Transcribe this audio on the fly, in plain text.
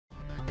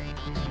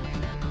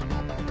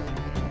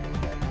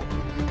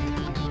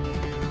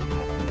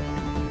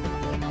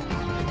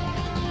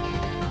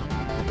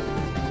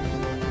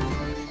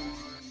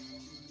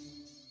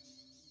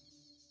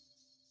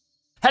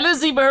Hello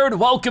Zebra,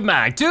 welcome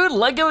back to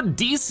LEGO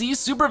DC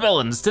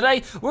Supervillains.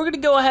 Today, we're gonna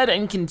go ahead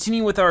and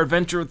continue with our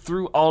adventure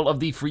through all of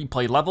the free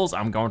play levels.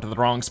 I'm going to the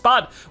wrong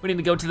spot. We need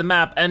to go to the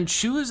map and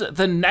choose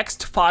the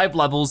next 5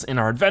 levels in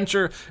our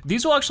adventure.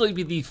 These will actually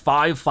be the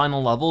 5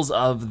 final levels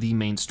of the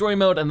main story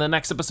mode, and the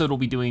next episode we'll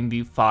be doing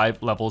the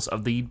 5 levels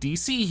of the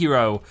DC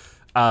hero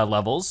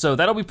levels, so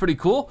that'll be pretty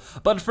cool.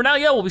 But for now,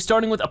 yeah, we'll be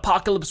starting with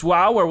Apocalypse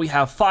WoW, where we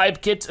have 5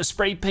 kits, a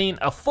spray paint,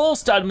 a full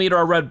stud meter,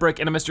 a red brick,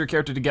 and a mystery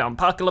character to get on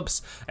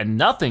Apocalypse, and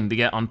nothing to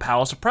get on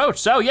Palace Approach.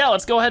 So yeah,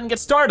 let's go ahead and get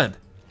started.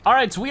 All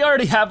right, so we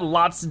already have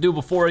lots to do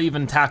before I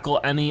even tackle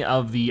any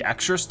of the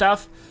extra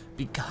stuff,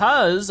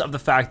 because of the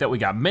fact that we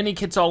got mini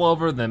kits all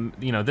over them.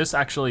 You know, this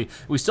actually,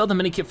 we still have the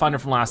mini kit finder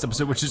from last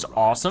episode, which is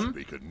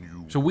awesome.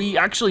 So we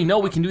actually know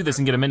we can do this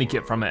and get a mini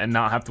kit from it and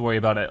not have to worry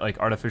about it like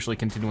artificially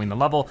continuing the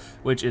level,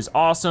 which is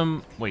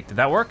awesome. Wait, did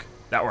that work?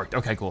 That worked,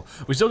 okay, cool.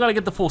 We still gotta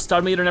get the full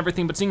stud meter and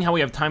everything, but seeing how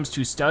we have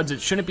 ×2 studs,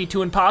 it shouldn't be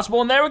too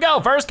impossible, and there we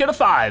go, first kit of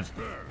 5.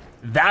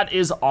 That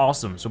is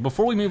awesome. So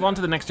before we move on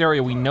to the next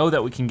area, we know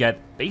that we can get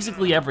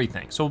basically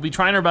everything. So we'll be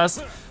trying our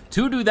best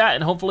to do that,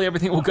 and hopefully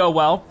everything will go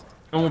well,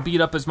 and we'll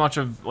beat up as much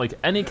of like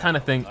any kind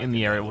of thing in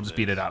the area, we'll just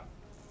beat it up.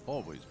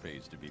 Always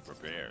pays to be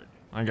prepared.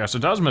 I guess it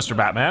does, Mr.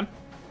 Batman.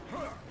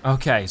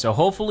 Okay, so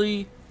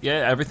hopefully,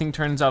 yeah, everything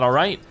turns out all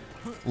right.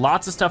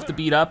 Lots of stuff to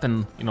beat up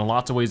and, you know,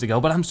 lots of ways to go,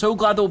 but I'm so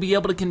glad that we'll be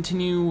able to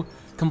continue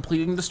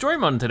completing the story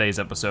mode in today's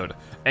episode,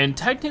 and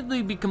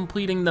technically be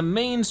completing the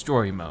main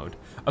story mode.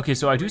 Okay,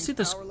 so I do see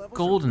this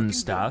golden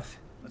stuff.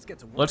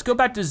 Let's go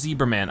back to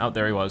Zebra Man. Oh,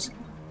 there he was.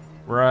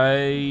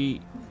 Right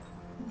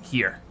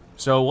here.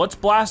 So let's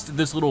blast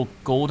this little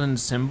golden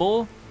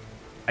symbol.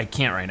 I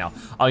can't right now.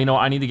 Oh, you know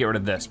what, I need to get rid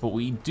of this, but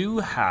we do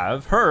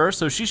have her,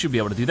 so she should be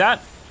able to do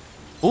that.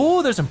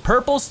 Oh, there's some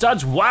purple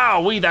studs.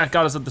 Wow, that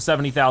got us up to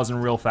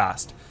 70,000 real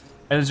fast.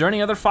 And is there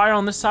any other fire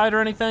on this side or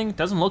anything?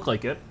 Doesn't look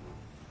like it.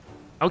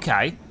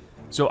 Okay,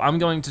 so I'm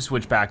going to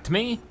switch back to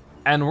me,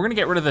 and we're gonna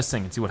get rid of this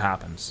thing and see what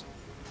happens.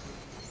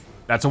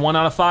 That's a 1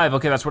 out of 5.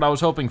 Okay, that's what I was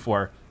hoping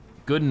for.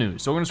 Good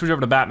news. So we're gonna switch over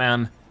to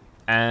Batman,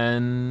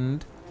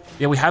 and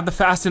yeah, we have the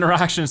fast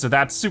interaction, so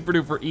that's super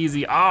duper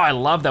easy. Oh, I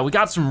love that. We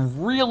got some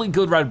really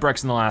good red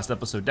bricks in the last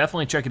episode.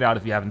 Definitely check it out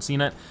if you haven't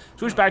seen it.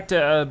 Switch back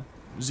to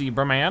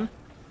Zebra Man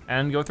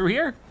and go through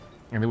here.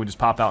 And then we just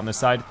pop out on this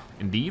side.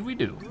 Indeed we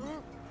do.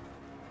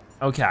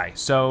 Okay,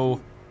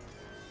 so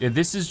yeah,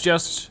 this is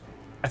just,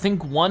 I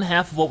think,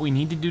 1/2 of what we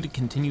need to do to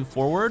continue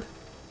forward.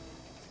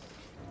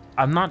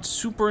 I'm not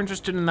super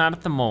interested in that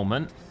at the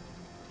moment.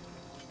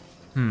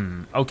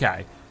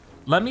 Okay.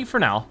 Let me, for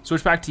now,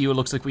 switch back to you. It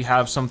looks like we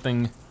have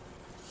something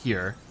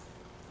here.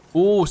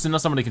 Oh, so now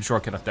somebody can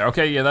shortcut up there.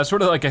 Okay, yeah, that's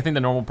sort of like, I think, the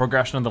normal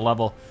progression of the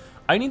level.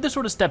 I need to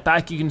sort of step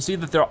back. You can see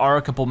that there are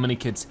a couple mini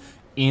kits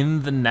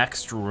in the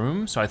next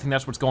room, so I think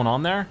that's what's going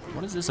on there.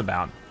 What is this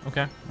about?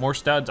 Okay, more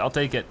studs, I'll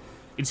take it.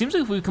 It seems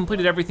like we've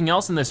completed everything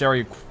else in this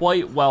area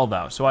quite well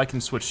though, so I can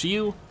switch to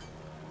you.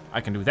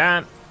 I can do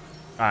that.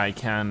 I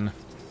can,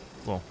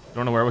 well,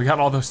 don't know where we got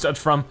all those studs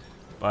from,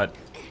 but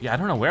yeah, I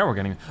don't know where we're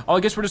getting. Oh, I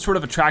guess we're just sort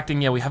of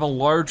attracting, yeah, we have a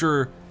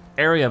larger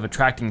area of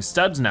attracting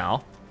studs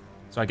now.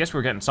 So I guess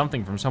we're getting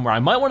something from somewhere. I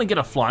might wanna get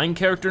a flying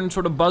character and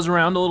sort of buzz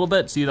around a little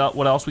bit, see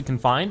what else we can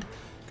find,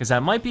 because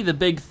that might be the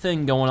big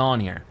thing going on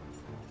here.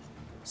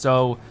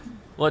 So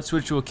let's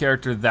switch to a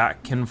character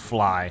that can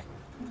fly.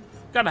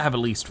 Gotta have at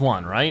least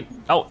one, right?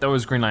 Oh, there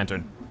was Green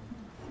Lantern.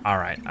 All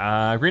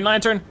right, Green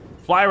Lantern,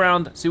 fly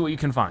around, see what you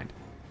can find.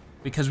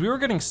 Because we were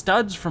getting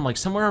studs from like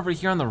somewhere over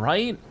here on the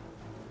right.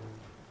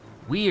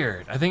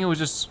 Weird, I think it was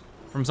just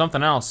from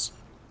something else.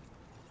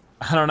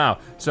 I don't know.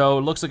 So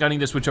it looks like I need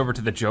to switch over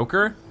to the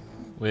Joker,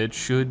 which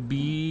should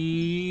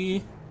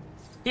be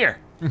here.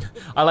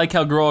 I like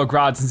how Groa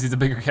Grodd, since he's a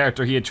bigger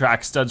character, he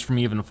attracts studs from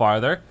even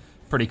farther.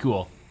 Pretty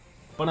cool.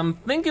 But I'm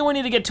thinking we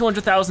need to get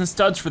 200,000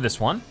 studs for this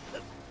one.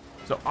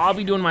 So I'll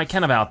be doing what I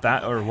can about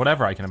that, or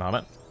whatever I can about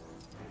it.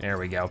 There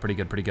we go, pretty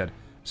good, pretty good.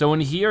 So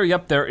in here,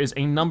 yep, there is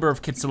a number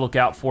of kits to look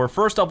out for.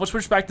 First off, let's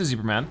switch back to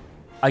Zebra Man.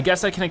 I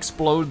guess I can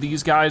explode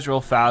these guys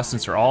real fast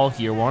since they're all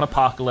here. We're on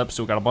Apocalypse,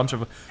 so we got a bunch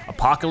of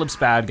Apocalypse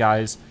bad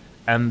guys.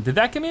 And did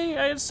that give me,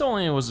 it still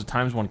only was a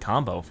 ×1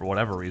 combo for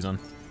whatever reason.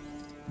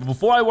 But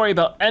before I worry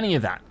about any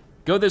of that,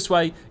 go this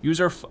way, use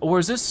our, or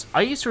is this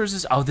ice or is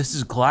this, oh, this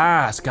is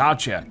glass,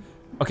 gotcha.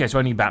 Okay, so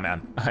I need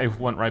Batman. I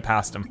went right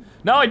past him.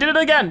 No, I did it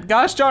again,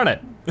 gosh darn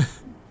it.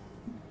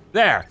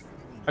 There.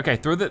 Okay,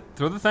 throw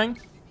the thing.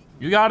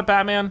 You got it,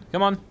 Batman,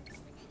 come on.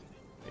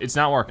 It's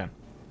not working.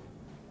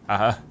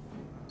 Yeah,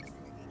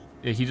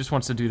 he just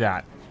wants to do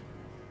that.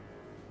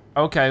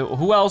 Okay,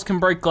 who else can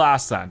break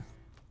glass then?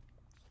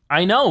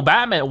 I know,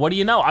 Batman, what do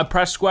you know? I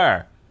pressed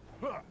square.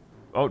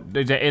 Oh,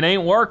 it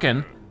ain't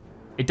working.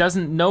 It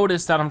doesn't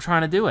notice that I'm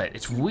trying to do it.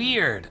 It's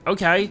weird,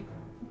 okay.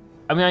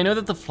 I mean, I know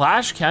that the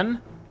Flash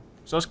can,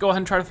 so let's go ahead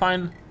and try to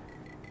find,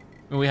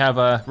 we have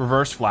a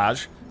Reverse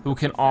Flash who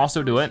can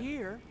also do it.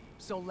 Here,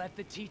 so let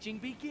the teaching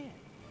begin.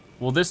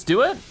 Will this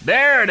do it?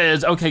 There it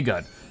is, okay,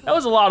 good. That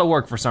was a lot of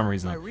work for some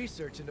reason. My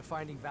research into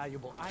finding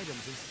valuable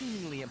items in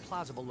seemingly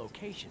implausible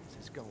locations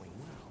is going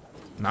well.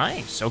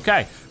 Nice,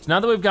 okay. So now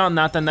that we've gotten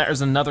that, then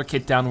there's another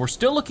kit down. We're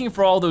still looking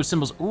for all those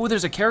symbols. Ooh,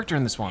 there's a character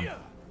in this one.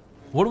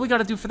 What do we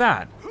gotta do for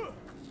that?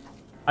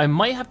 I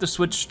might have to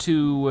switch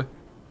to,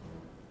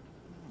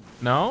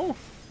 no?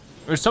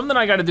 There's something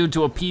I gotta do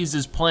to appease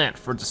his plant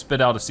for it to spit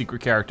out a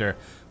secret character.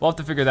 We'll have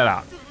to figure that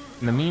out.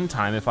 In the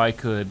meantime, if I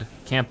could,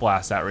 can't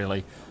blast that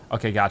really.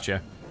 Okay,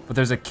 gotcha. But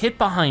there's a kit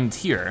behind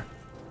here.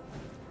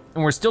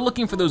 And we're still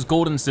looking for those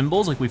golden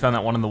symbols, like we found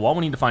that one on the wall.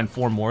 We need to find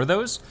 4 more of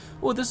those.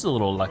 Oh, this is a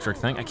little electric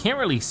thing. I can't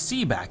really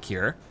see back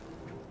here.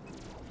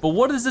 But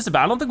what is this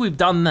about? I don't think we've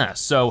done this,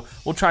 so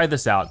we'll try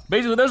this out.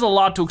 Basically, there's a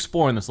lot to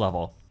explore in this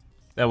level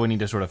that we need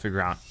to sort of figure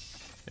out.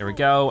 There we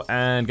go,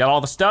 and got all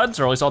the studs,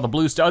 or at least all the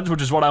blue studs,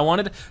 which is what I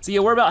wanted. So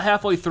yeah, we're about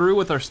halfway through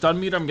with our stud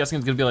meter. I'm guessing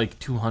it's gonna be like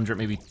 200,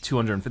 maybe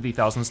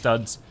 250,000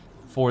 studs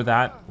for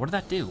that. What did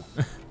that do?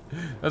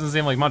 Doesn't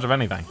seem like much of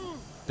anything.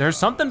 There's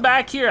something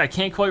back here I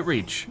can't quite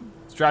reach.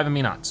 It's driving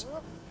me nuts.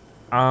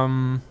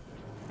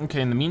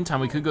 Okay, in the meantime,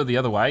 we could go the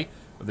other way,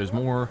 but there's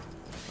more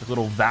like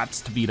little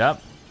vats to beat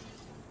up.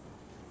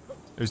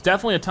 There's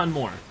definitely a ton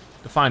more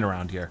to find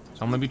around here.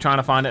 So I'm gonna be trying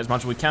to find it as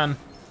much as we can.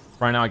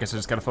 Right now, I guess I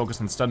just gotta focus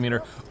on the stud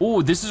meter.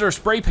 Ooh, this is our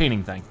spray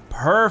painting thing.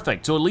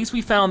 Perfect, so at least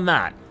we found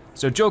that.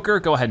 So Joker,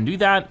 go ahead and do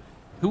that.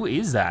 Who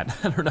is that?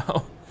 I don't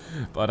know,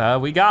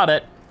 but we got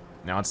it.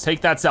 Now let's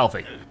take that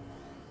selfie.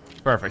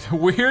 Perfect,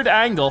 weird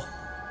angle,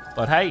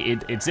 but hey,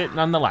 it's it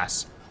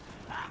nonetheless.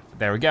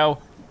 There we go.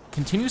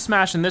 Continue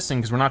smashing this thing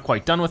because we're not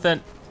quite done with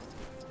it.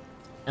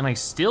 And I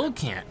still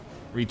can't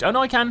reach, oh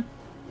no, I can.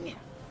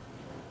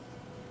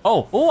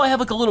 Oh, I have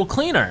like a little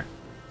cleaner.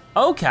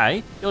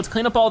 Okay, let's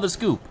clean up all this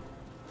goop.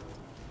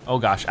 Oh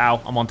gosh,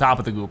 ow, I'm on top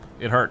of the goop.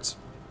 It hurts.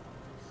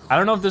 I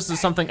don't know if this is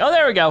something, oh,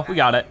 there we go, we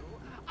got it.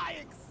 I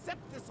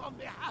accept this on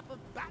behalf of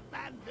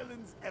Batman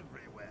villains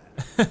everywhere.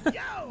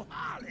 Yo,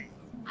 Harley,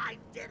 I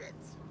did it.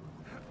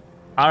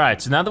 All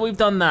right, so now that we've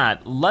done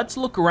that, let's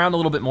look around a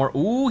little bit more.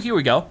 Ooh, here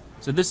we go.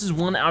 So this is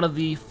 1 out of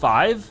the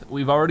 5.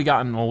 We've already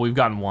gotten, well, we've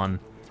gotten 1.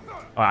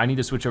 I need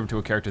to switch over to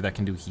a character that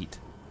can do heat.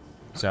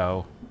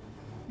 So,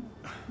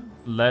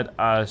 let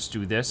us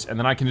do this, and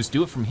then I can just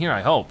do it from here,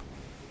 I hope.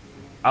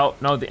 Oh,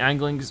 no, the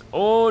angling's,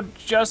 oh,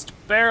 just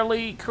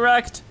barely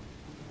correct.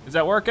 Is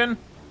that working?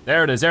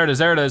 There it is, there it is,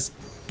 there it is.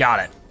 Got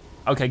it.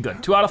 Okay,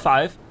 good, 2 out of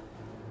 5.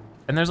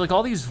 And there's like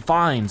all these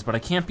vines, but I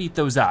can't beat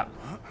those up.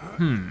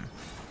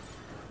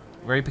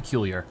 Very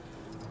peculiar.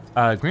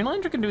 Green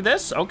Lantern can do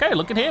this? Okay,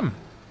 look at him.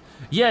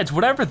 Yeah, it's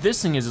whatever this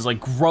thing is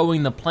like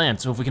growing the plant.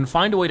 So if we can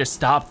find a way to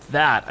stop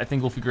that, I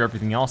think we'll figure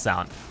everything else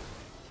out.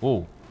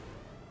 Whoa,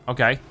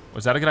 okay,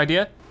 was that a good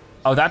idea?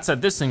 Oh, that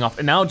set this thing off,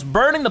 and now it's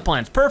burning the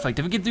plants, perfect.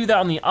 If we could do that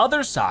on the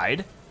other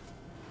side,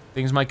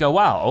 things might go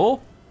wow.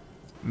 Oh,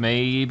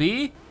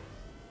 maybe,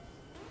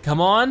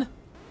 come on.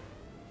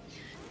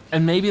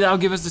 And maybe that'll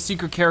give us the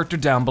secret character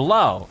down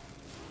below.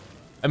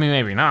 I mean,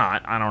 maybe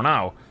not, I don't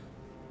know.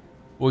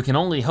 We can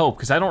only hope,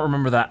 because I don't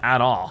remember that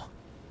at all.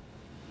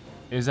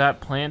 Is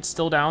that plant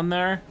still down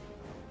there?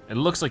 It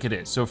looks like it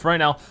is. So for right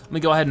now, let me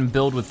go ahead and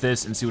build with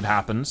this and see what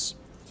happens.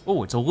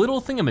 Oh, it's a little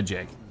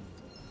thingamajig.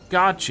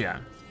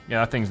 Gotcha.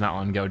 Yeah, that thing's not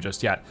letting go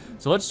just yet.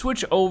 So let's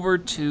switch over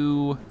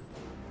to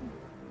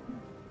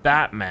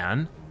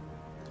Batman,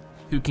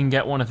 who can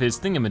get one of his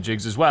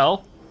thingamajigs as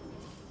well.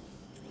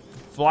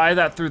 Fly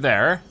that through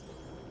there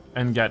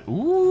and get,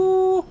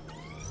 ooh.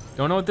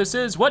 Don't know what this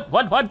is. What?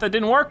 That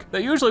didn't work?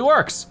 That usually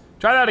works.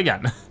 Try that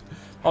again.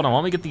 Hold on,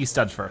 let me get these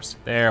studs first.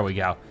 There we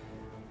go.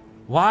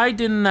 Why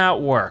didn't that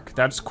work?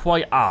 That's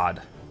quite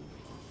odd.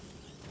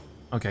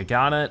 Okay,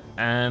 got it,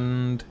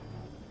 and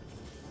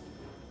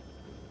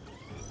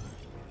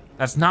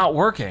that's not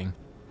working.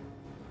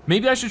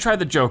 Maybe I should try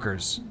the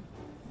Jokers.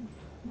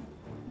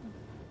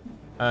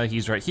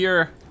 He's right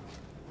here.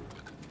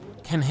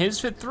 Can his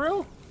fit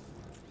through?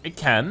 It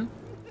can.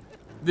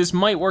 This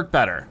might work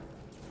better.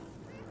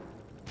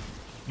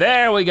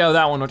 There we go,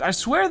 that one worked. I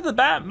swear the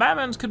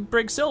Batmans could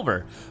break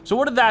silver. So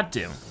what did that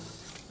do?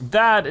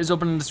 That is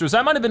opening this door. So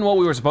that might have been what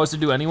we were supposed to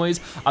do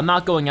anyways. I'm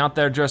not going out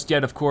there just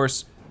yet, of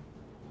course.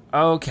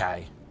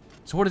 Okay,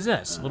 so what is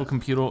this? A little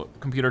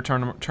computer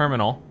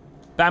terminal.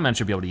 Batman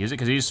should be able to use it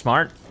because he's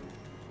smart.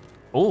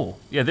 Oh,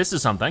 yeah, this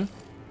is something.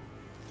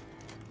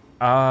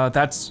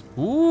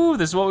 Ooh,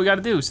 this is what we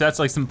gotta do. So that's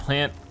like some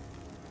plant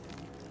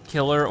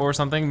killer or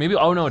something. Maybe,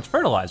 oh no, it's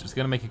fertilizer. It's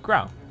gonna make it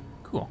grow.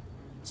 Cool.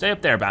 Stay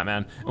up there,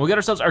 Batman. And we got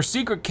ourselves our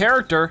secret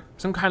character,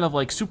 some kind of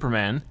like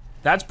Superman.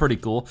 That's pretty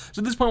cool.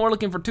 So at this point, we're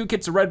looking for 2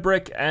 kits of red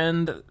brick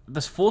and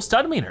this full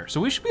stud meter. So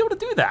we should be able to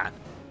do that,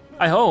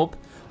 I hope.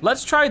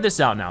 Let's try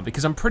this out now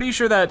because I'm pretty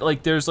sure that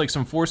like there's like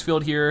some force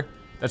field here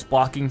that's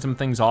blocking some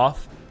things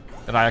off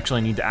that I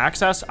actually need to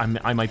access.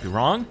 I might be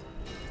wrong.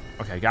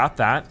 Okay, got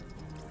that.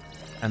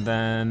 And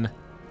then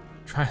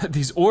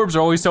these orbs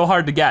are always so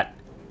hard to get.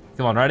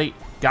 Come on, ready?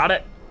 Got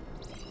it.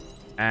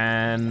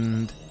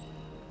 And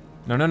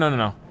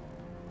no.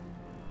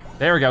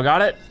 There we go,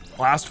 got it.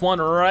 Last one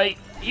right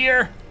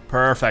here.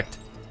 Perfect.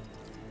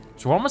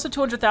 So we're almost at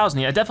 200,000.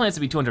 Yeah, it definitely has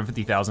to be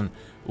 250,000.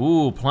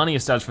 Ooh, plenty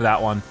of studs for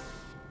that one.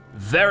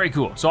 Very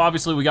cool. So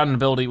obviously we got an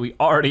ability we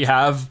already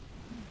have.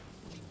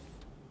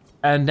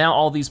 And now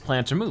all these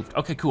plants are moved.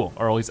 Okay, cool,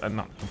 or at least,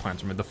 not the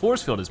plants are moved, the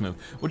force field is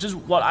moved, which is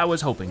what I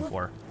was hoping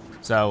for.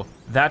 So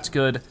that's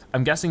good.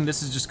 I'm guessing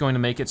this is just going to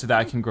make it so that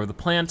I can grow the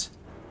plant,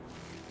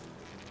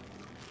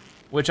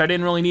 which I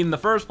didn't really need in the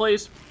first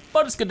place,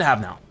 but it's good to have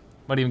now.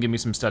 Might even give me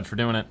some studs for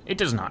doing it. It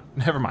does not,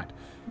 never mind.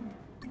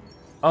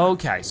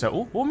 Okay,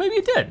 so, well, maybe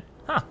it did.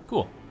 Huh,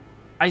 cool.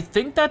 I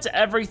think that's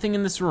everything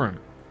in this room.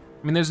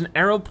 I mean, there's an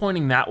arrow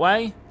pointing that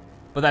way,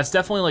 but that's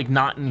definitely like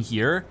not in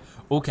here.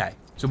 Okay,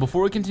 so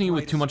before we continue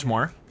with too much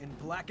more. In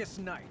blackest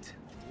night,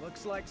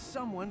 looks like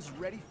someone's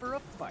ready for a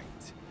fight.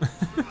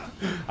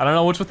 I don't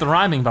know what's with the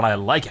rhyming, but I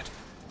like it.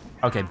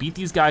 Okay, beat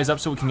these guys up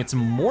so we can get some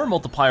more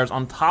multipliers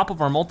on top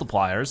of our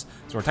multipliers.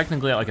 So we're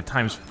technically at like a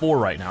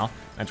 ×4 right now.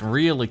 That's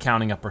really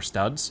counting up our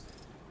studs.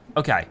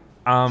 Okay,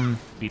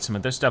 beat some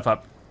of this stuff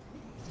up.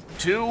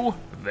 2,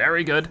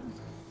 very good.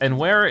 And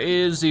where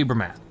is Zebra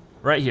Man?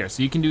 Right here,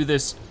 so you can do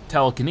this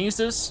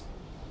telekinesis.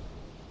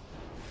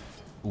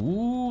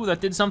 Ooh, that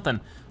did something.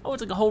 Oh,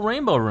 it's like a whole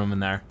rainbow room in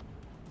there.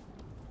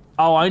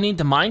 Oh, I need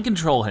to mind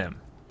control him.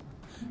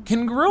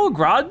 Can Gorilla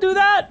Grodd do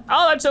that?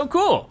 Oh, that's so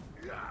cool.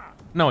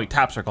 No, wait,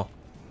 tap circle.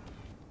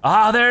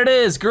 Ah, there it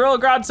is, Gorilla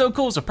Grodd's so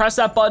cool. So press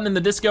that button in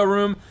the disco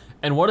room,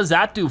 and what does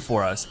that do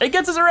for us? It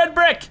gets us a red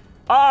brick,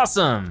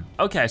 awesome.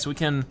 Okay, so we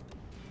can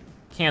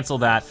cancel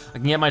that. I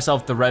can get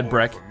myself the red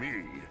brick. For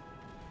me,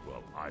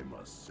 well, I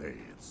must say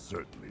it's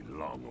certainly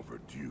long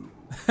overdue.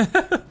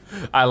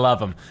 I love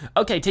them.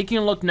 Okay, taking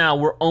a look now,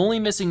 we're only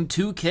missing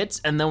 2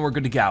 kits and then we're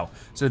good to go.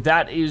 So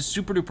that is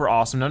super duper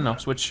awesome. No,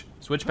 switch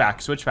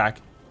back.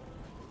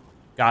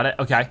 Got it,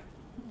 okay.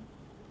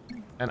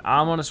 And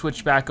I'm gonna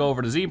switch back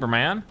over to Zebra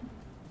Man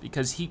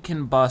because he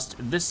can bust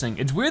this thing.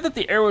 It's weird that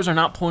the arrows are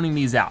not pointing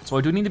these out, so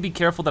I do need to be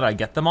careful that I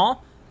get them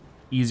all.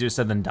 Easier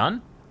said than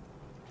done.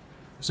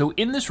 So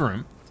in this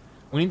room,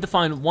 we need to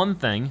find one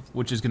thing,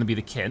 which is gonna be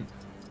the kit.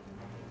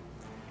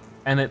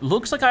 And it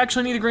looks like I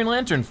actually need a green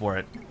lantern for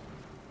it.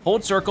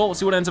 Hold circle, let's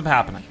see what ends up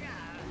happening.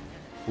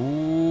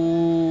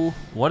 Ooh,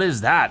 what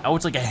is that? Oh,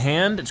 it's like a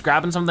hand, it's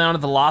grabbing something out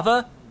of the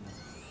lava?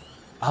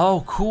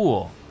 Oh,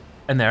 cool.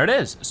 And there it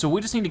is. So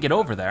we just need to get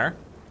over there,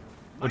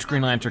 which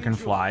green lantern can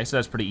fly, so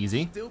that's pretty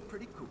easy. Still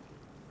pretty cool.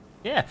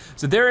 Yeah,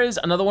 so there is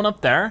another one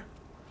up there.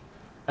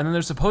 And then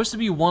there's supposed to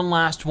be one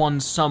last one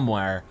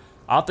somewhere.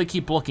 I'll have to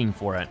keep looking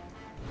for it.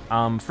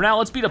 For now,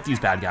 let's beat up these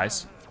bad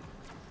guys.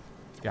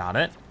 Got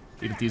it.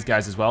 Beat up these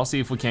guys as well, see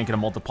if we can't get a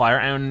multiplier,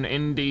 and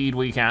indeed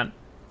we can.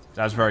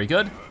 That's very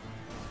good.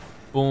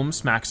 Boom,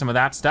 smack some of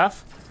that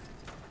stuff.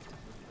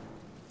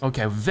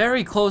 Okay,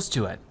 very close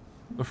to it.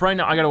 But for right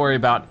now, I gotta worry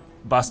about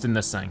busting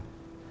this thing.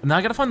 And now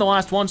I gotta find the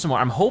last one somewhere.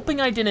 I'm hoping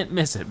I didn't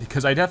miss it,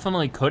 because I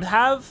definitely could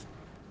have.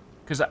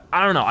 Because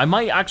I don't know, I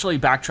might actually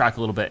backtrack a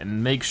little bit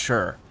and make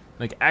sure,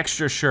 like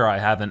extra sure I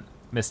haven't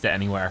missed it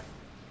anywhere.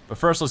 But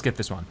first, let's get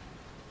this one.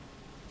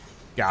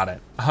 Got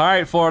it. All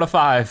right, 4 out of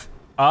 5.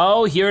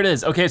 Oh, here it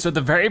is. Okay, so at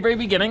the very, very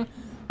beginning,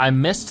 I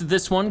missed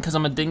this one because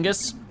I'm a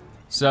dingus.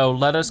 So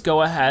let us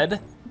go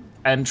ahead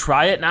and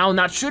try it now. And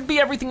that should be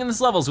everything in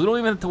this level, so we don't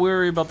even have to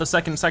worry about the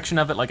second section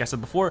of it, like I said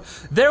before.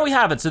 There we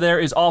have it. So there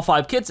is all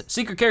 5 kits,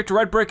 secret character,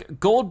 red brick,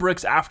 gold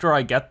bricks after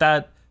I get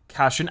that.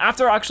 Cash in,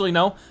 after actually,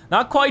 no,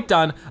 not quite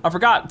done. I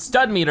forgot,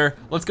 stud meter.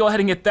 Let's go ahead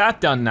and get that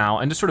done now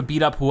and just sort of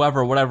beat up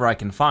whoever, whatever I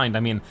can find.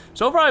 I mean,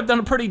 so far I've done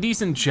a pretty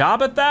decent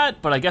job at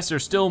that, but I guess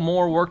there's still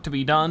more work to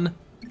be done.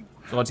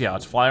 So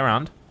let's fly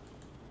around.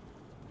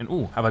 And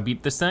ooh, have I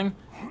beat this thing?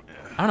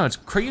 I don't know, it's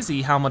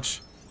crazy how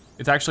much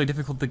it's actually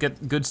difficult to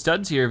get good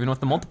studs here, even with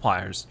the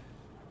multipliers.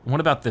 What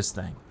about this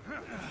thing?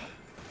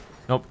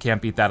 Nope,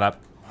 can't beat that up.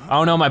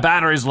 Oh no, my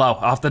battery's low.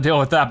 I'll have to deal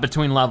with that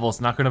between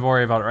levels. Not gonna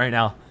worry about it right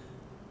now.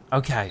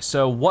 Okay,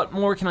 so what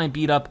more can I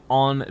beat up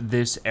on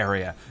this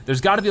area?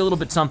 There's gotta be a little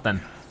bit something,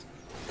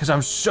 because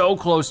I'm so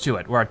close to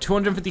it. We're at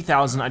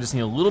 250,000, I just need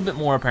a little bit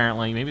more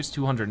apparently. Maybe it's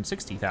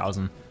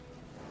 260,000.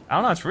 I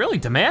don't know, it's really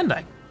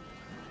demanding.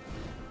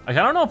 Like,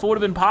 I don't know if it would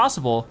have been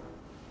possible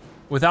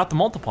without the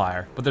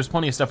multiplier, but there's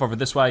plenty of stuff over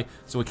this way,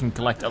 so we can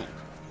collect a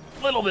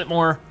little bit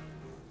more.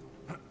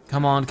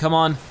 Come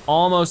on,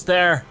 almost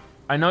there.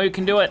 I know you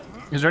can do it.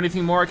 Is there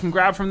anything more I can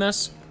grab from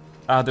this?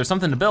 There's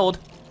something to build,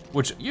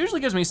 which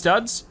usually gives me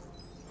studs.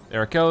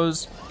 There it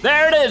goes.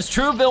 There it is,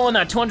 true villain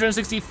at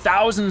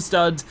 260,000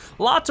 studs.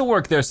 Lots of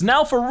work there. So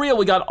now for real,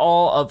 we got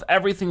all of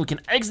everything. We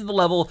can exit the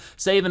level,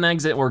 save and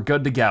exit, we're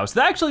good to go. So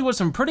that actually was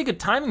some pretty good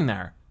timing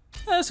there.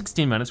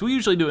 16 minutes, we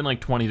usually do it in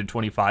like 20 to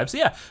 25. So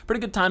yeah, pretty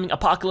good timing.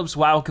 Apocalypse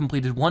WoW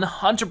completed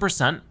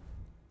 100%.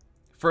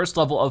 First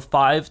level of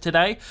 5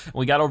 today.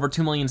 We got over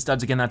 2 million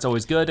studs again, that's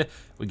always good.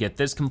 We get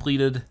this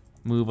completed.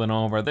 Moving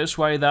over this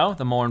way though,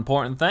 the more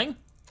important thing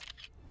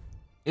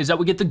is that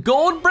we get the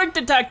gold brick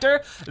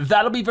detector.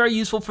 That'll be very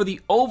useful for the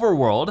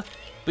overworld.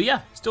 But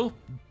yeah, still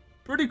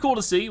pretty cool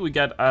to see. We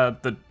get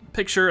the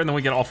picture and then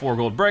we get all 4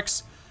 gold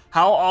bricks.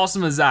 How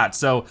awesome is that?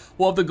 So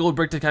we'll have the gold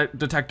brick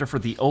detector for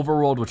the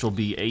overworld, which will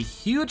be a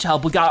huge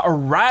help. We got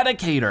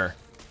Eradicator.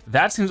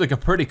 That seems like a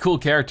pretty cool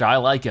character, I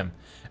like him.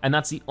 And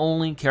that's the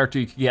only character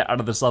you can get out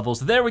of this level.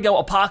 So there we go,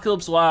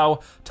 Apocalypse WoW,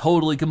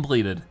 totally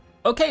completed.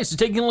 Okay, so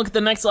taking a look at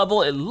the next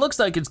level, it looks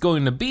like it's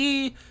going to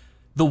be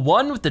the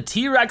one with the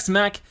T-Rex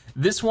mech.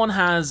 This one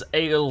has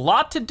a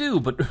lot to do,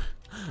 but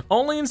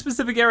only in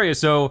specific areas.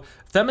 So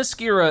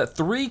Themyscira,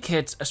 3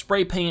 kits, a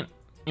spray paint,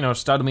 you know,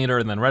 stud meter,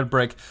 and then red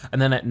brick.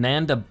 And then at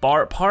Nanda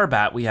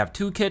Parbat, we have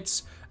 2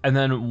 kits, and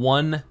then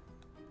 1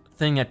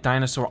 thing at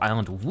Dinosaur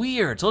Island.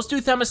 Weird, so let's do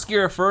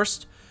Themyscira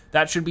first.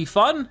 That should be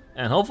fun,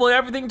 and hopefully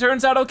everything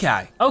turns out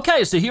okay.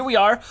 Okay, so here we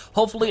are.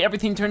 Hopefully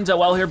everything turns out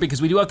well here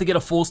because we do have to get a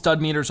full stud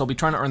meter, so I'll be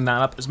trying to earn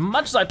that up as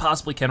much as I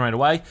possibly can right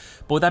away.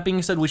 But with that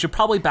being said, we should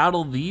probably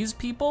battle these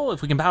people.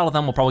 If we can battle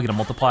them, we'll probably get a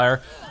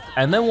multiplier,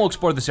 and then we'll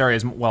explore this area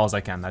as well as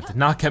I can. That did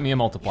not get me a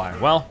multiplier.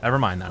 Well, never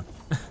mind then.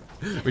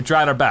 We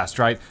tried our best,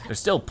 right? There's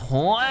still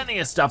plenty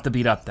of stuff to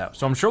beat up though,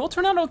 so I'm sure we'll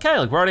turn out okay.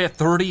 Like we're already at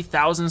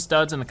 30,000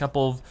 studs and a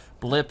couple of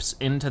blips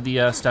into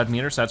the stud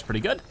meter, so that's pretty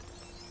good.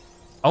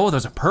 Oh,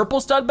 there's a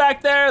purple stud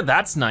back there?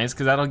 That's nice,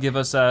 because that'll give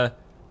us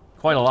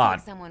quite a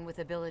lot. Someone with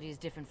abilities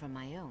different from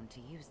my own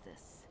to use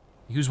this.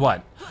 Use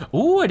what?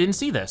 Ooh, I didn't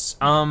see this.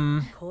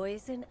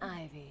 Poison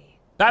ivy.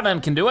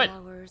 Batman can do it.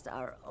 Flowers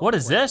are What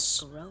is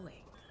this?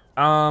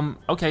 growing.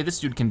 Okay, this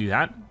dude can do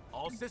that.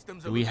 All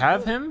systems Do we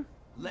have him?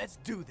 Let's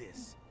do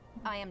this.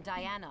 I am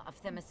Diana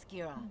of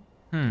Themyscira.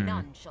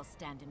 None shall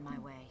stand in my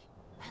way.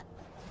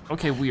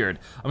 Okay, weird.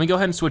 Let me go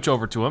ahead and switch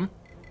over to him.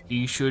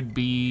 He should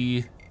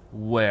be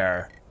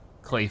where?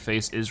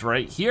 Clayface is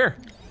right here.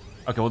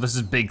 Okay, well this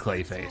is big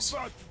Clayface.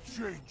 About to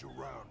change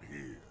around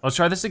here. Let's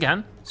try this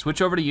again.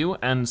 Switch over to you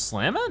and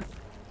slam it?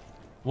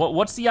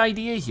 What's the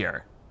idea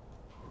here?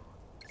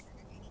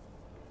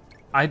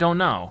 I don't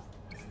know.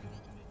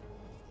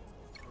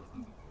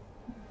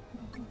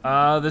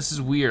 This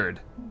is weird.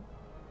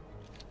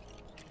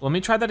 Let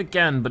me try that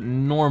again, but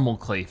normal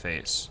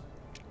Clayface.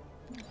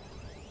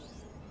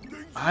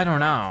 I don't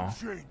know.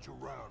 Change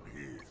around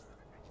here.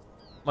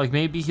 Like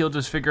maybe he'll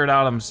just figure it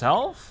out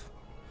himself?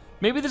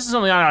 Maybe this is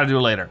something I gotta do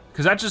later,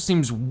 because that just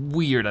seems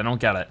weird, I don't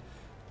get it.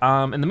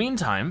 In the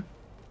meantime,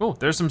 oh,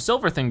 there's some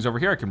silver things over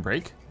here I can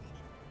break.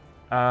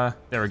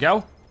 There we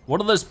go.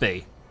 What'll this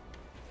be?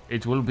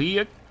 It will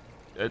be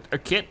a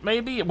kit,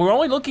 maybe? We're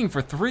only looking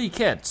for 3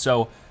 kits,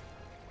 so.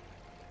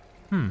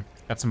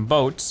 Got some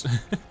boats.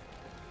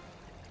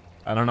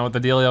 I don't know what the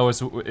dealio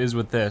is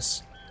with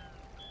this.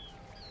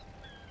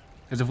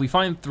 Because if we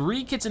find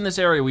 3 kits in this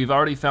area, we've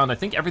already found, I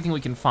think, everything we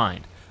can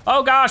find.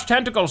 Oh gosh,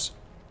 tentacles!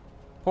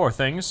 Poor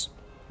things,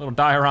 little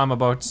diorama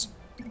boats.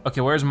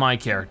 Okay, where's my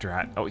character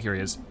at? Oh, here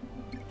he is.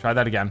 Try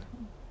that again.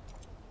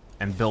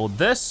 And build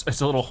this.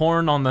 It's a little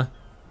horn on the,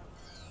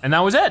 and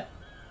that was it.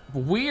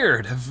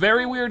 Weird,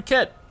 very weird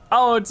kit.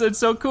 Oh, it's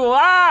so cool.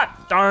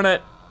 Ah, darn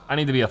it. I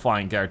need to be a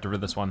flying character for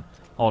this one.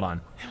 Hold on.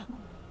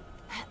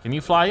 Can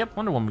you fly up?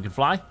 Wonder Woman can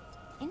fly.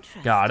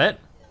 Interesting. Got it.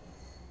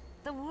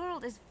 The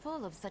world is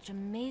full of such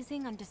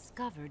amazing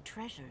undiscovered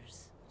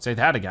treasures. Say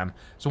that again.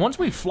 So once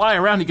we fly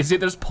around, you can see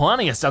there's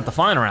plenty of stuff to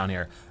find around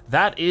here.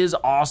 That is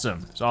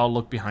awesome. So I'll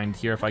look behind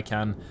here if I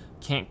can.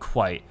 Can't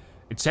quite.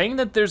 It's saying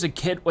that there's a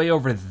kit way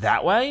over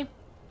that way.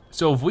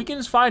 So if we can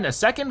just find a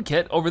second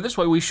kit over this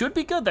way, we should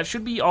be good. That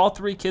should be all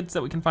 3 kits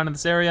that we can find in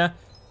this area.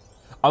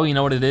 Oh, you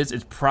know what it is?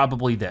 It's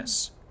probably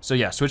this. So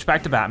yeah, switch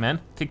back to Batman,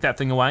 kick that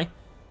thing away,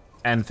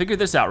 and figure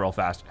this out real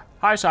fast.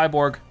 Hi,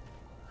 Cyborg.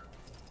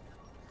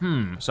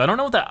 So I don't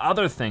know what that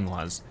other thing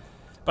was,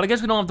 but I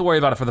guess we don't have to worry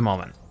about it for the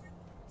moment.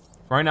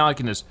 Right now I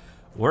can just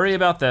worry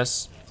about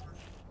this,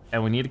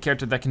 and we need a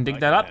character that can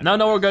dig that up. No,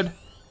 we're good.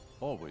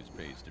 Always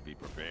pays to be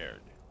prepared.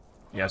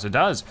 Yes, it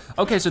does.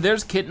 Okay, so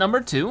there's kit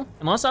number 2,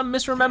 unless I'm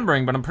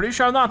misremembering, but I'm pretty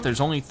sure I'm not.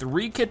 There's only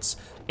 3 kits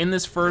in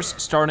this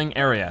first starting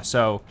area,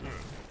 so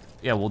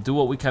yeah, we'll do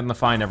what we can to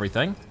find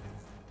everything.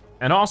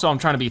 And also I'm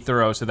trying to be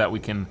thorough so that we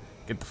can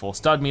get the full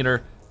stud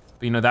meter,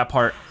 but you know, that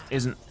part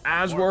isn't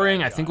as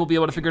worrying. I think we'll be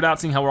able to figure it out,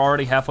 seeing how we're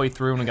already halfway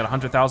through and we got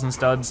 100,000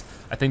 studs.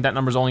 I think that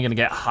number's only gonna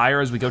get higher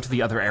as we go to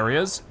the other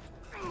areas.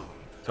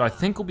 So I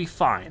think we'll be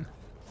fine.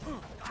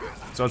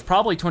 So it's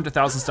probably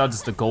 200,000 studs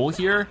is the goal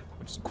here,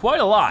 which is quite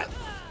a lot.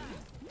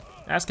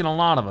 Asking a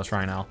lot of us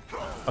right now.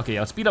 Okay,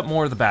 let's beat up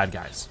more of the bad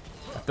guys.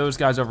 Got those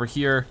guys over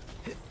here,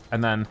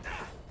 and then,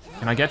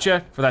 can I get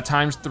you for that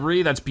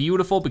 ×3? That's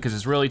beautiful because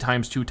it's really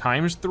 ×2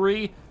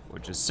 ×3,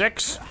 which is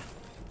 6.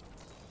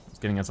 It's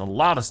getting us a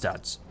lot of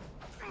studs.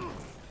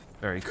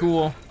 Very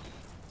cool.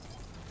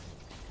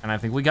 And I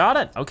think we got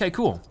it. Okay,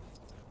 cool.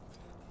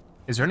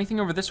 Is there anything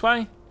over this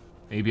way?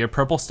 Maybe a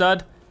purple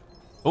stud?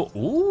 Oh,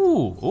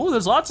 ooh,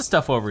 there's lots of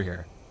stuff over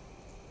here.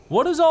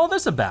 What is all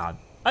this about?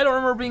 I don't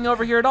remember being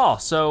over here at all,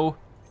 so.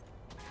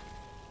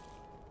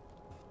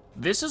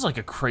 This is like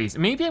a crazy,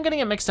 maybe I'm getting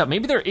it mixed up.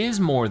 Maybe there is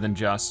more than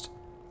just.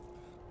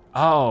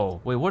 Oh,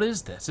 wait, what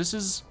is this? This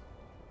is,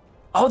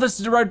 oh, this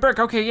is the red brick.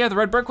 Okay, yeah, the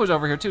red brick was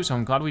over here too, so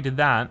I'm glad we did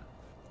that.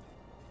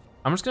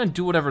 I'm just gonna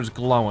do whatever's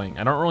glowing.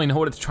 I don't really know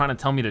what it's trying to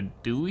tell me to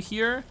do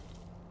here.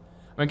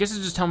 I guess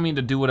it's just telling me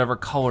to do whatever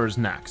color is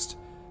next.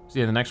 So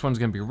yeah, the next one's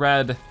gonna be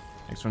red,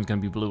 next one's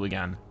gonna be blue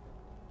again.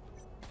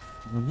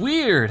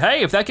 Weird,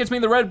 hey, if that gets me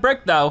the red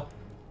brick though,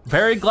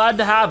 very glad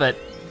to have it.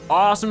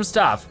 Awesome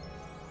stuff.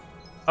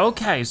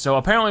 Okay, so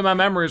apparently my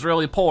memory is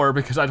really poor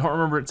because I don't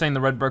remember it saying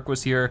the red brick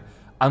was here.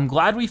 I'm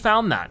glad we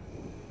found that.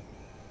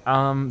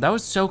 That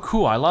was so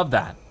cool, I love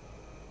that.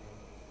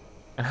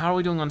 And how are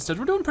we doing on studs?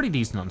 We're doing pretty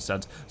decent on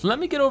studs. So let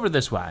me get over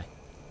this way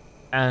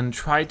and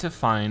try to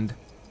find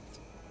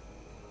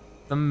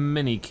the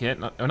mini kit.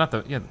 Oh, not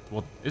the, yeah,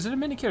 well, is it a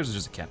mini kit or is it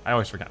just a kit? I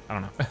always forget, I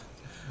don't know.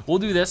 We'll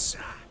do this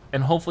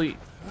and hopefully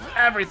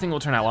everything will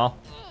turn out well.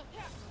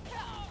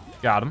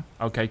 Got him,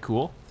 okay,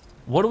 cool.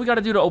 What do we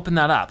gotta do to open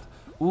that up?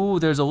 Ooh,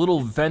 there's a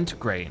little vent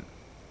grate.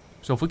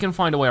 So if we can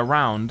find a way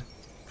around,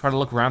 try to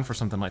look around for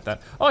something like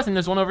that. Oh, I think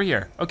there's one over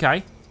here,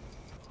 okay.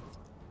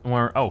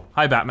 Where, oh,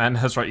 hi Batman,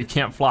 that's right, you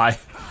can't fly.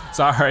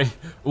 Sorry.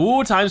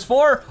 Ooh,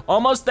 ×4,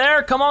 almost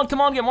there. Come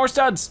on, get more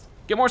studs.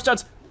 Get more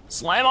studs,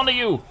 slam onto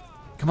you.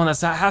 Come on,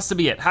 that has to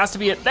be it, has to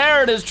be it.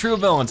 There it is, true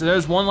villains. And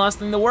there's one last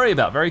thing to worry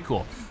about, very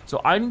cool. So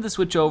I need to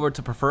switch over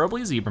to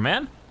preferably Zebra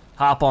Man,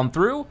 hop on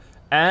through,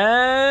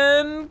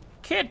 and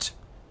kit,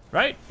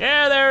 right?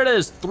 Yeah, there it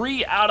is,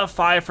 3 out of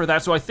 5 for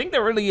that. So I think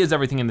that really is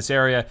everything in this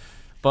area,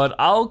 but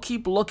I'll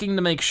keep looking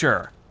to make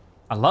sure.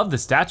 I love the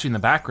statue in the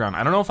background.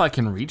 I don't know if I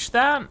can reach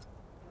that.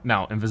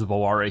 No, invisible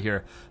wall right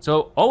here.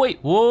 So, oh wait,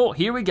 whoa,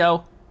 here we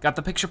go. Got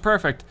the picture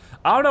perfect.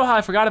 I don't know how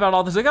I forgot about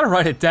all this. I gotta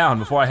write it down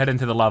before I head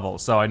into the level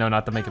so I know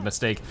not to make a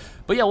mistake.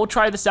 But yeah, we'll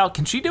try this out.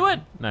 Can she do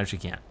it? No, she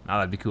can't. Oh,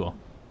 that'd be cool.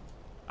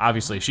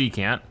 Obviously she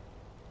can't,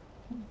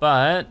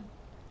 but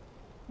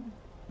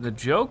the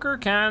Joker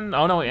can.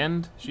 Oh no,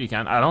 and she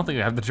can. I don't think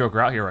I have the Joker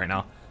out here right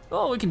now.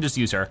 Well, we can just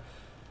use her.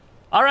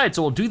 All right,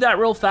 so we'll do that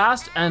real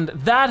fast, and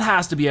that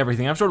has to be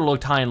everything. I've sort of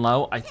looked high and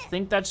low. I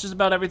think that's just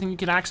about everything you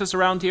can access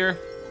around here.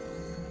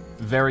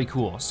 Very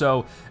cool.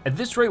 So at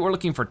this rate, we're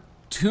looking for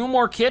 2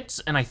 more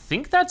kits, and I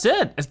think that's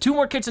it. It's 2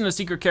 more kits and a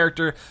secret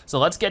character, so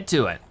let's get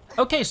to it.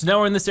 Okay, so now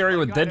we're in this area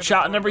with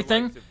Deadshot and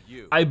everything.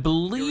 I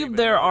believe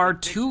there are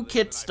 2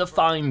 kits to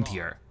find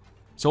here.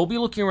 So we'll be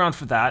looking around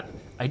for that.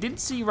 I did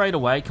see right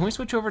away, can we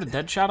switch over to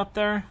Deadshot up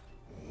there?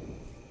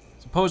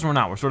 Suppose we're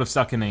not, we're sort of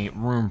stuck in a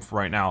room for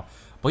right now.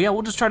 But yeah,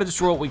 we'll just try to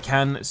destroy what we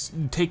can,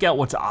 take out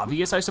what's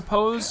obvious, I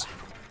suppose,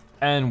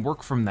 and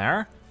work from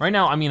there. Right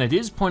now, I mean, it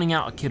is pointing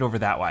out a kid over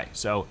that way,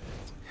 so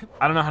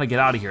I don't know how to get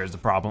out of here is the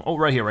problem. Oh,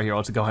 right here, right here.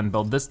 Let's go ahead and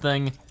build this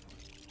thing.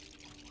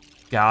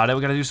 Got it,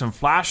 we gotta do some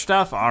flash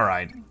stuff, all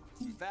right.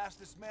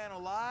 Fastest man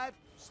alive,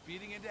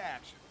 speeding into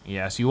action.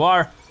 Yes, you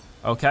are.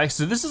 Okay,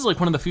 so this is like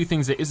one of the few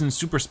things that isn't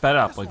super sped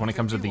up, like when it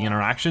comes to the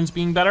interactions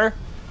being better.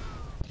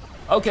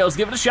 Okay, let's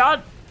give it a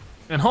shot,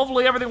 and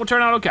hopefully everything will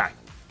turn out okay.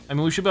 I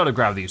mean, we should be able to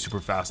grab these super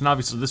fast, and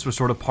obviously this was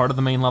sort of part of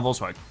the main level,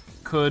 so I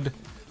could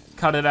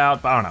cut it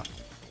out, but I don't know.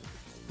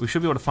 We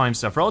should be able to find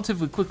stuff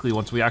relatively quickly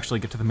once we actually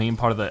get to the main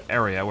part of the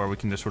area where we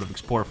can just sort of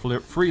explore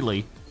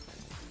freely,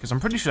 because I'm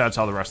pretty sure that's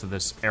how the rest of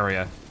this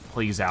area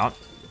plays out.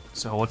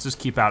 So let's just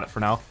keep at it for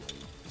now.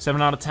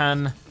 7 out of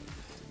 10,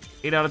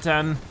 8 out of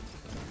 10.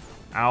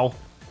 Ow,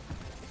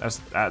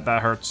 that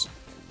hurts.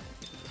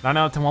 9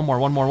 out of 10, one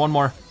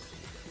more.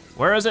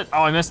 Where is it?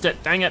 Oh, I missed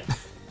it, dang it.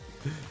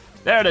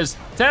 There it is,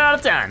 10 out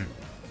of 10.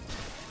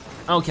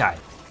 Okay,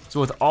 so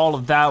with all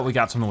of that, we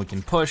got something we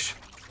can push.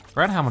 I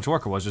forgot how much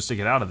work it was just to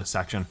get out of this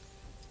section.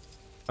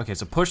 Okay,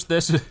 so push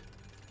this.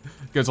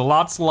 Goes a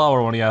lot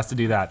slower when he has to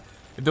do that.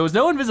 If there was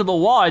no invisible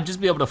wall, I'd just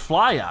be able to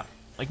fly up.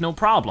 Like, no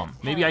problem.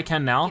 Maybe I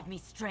can now. Give me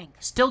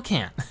strength. Still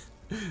can't.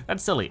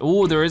 That's silly.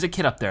 Oh, there is a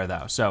kit up there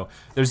though. So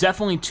there's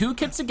definitely 2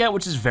 kits to get,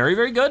 which is very,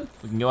 very good.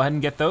 We can go ahead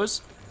and get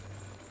those.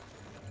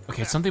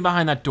 Okay, something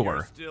behind that door.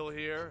 You're still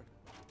here?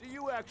 Do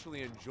you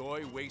actually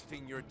enjoy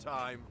wasting your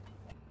time?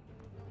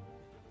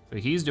 So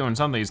he's doing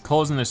something. He's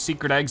closing the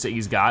secret exit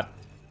he's got.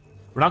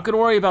 We're not gonna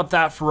worry about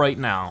that for right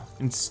now.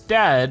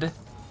 Instead,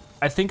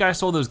 I think I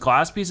saw those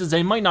glass pieces.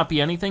 They might not be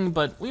anything,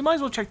 but we might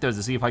as well check those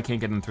to see if I can't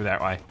get in through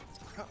that way.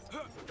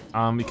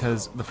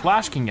 Because the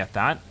Flash can get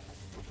that.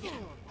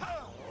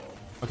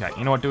 Okay,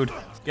 you know what, dude?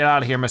 Get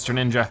out of here, Mr.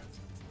 Ninja.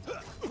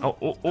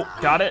 Oh,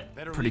 got it.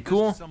 Pretty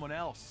cool. Someone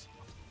else.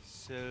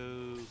 So,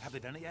 have they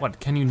done it yet? What,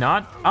 can you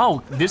not?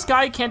 Oh, this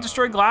guy can't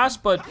destroy glass,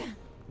 but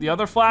the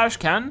other Flash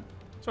can?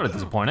 Sort of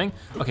disappointing.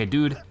 Okay,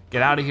 dude,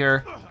 get out of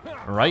here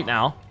right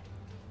now.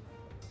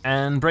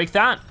 And break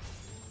that.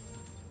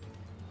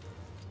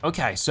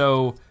 Okay,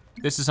 so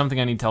this is something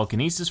I need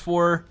telekinesis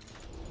for.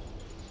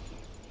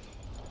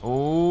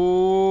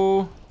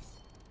 Oh.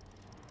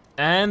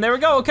 And there we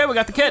go, okay, we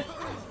got the kit.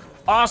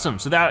 Awesome,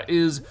 so that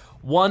is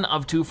 1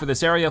 of 2 for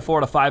this area, 4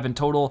 out of 5 in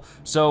total.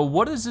 So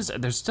what is this?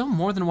 There's still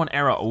more than one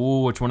arrow.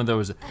 Oh, it's one of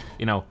those,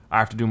 you know, I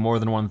have to do more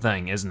than one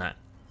thing, isn't it?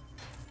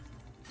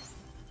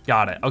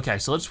 Got it, okay,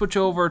 so let's switch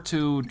over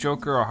to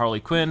Joker or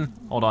Harley Quinn.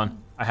 Hold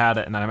on, I had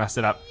it and then I messed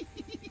it up.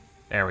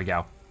 There we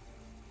go.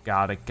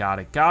 Got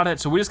it.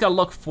 So we just gotta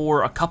look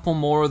for a couple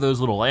more of those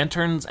little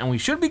lanterns and we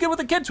should be good with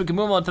the kits. We can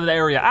move on to the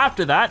area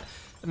after that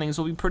and things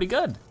will be pretty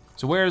good.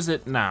 So where is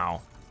it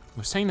now? I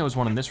was saying there was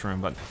one in this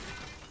room, but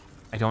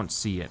I don't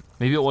see it.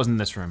 Maybe it wasn't in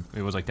this room. Maybe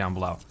it was like down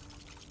below.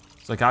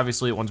 It's like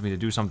obviously it wants me to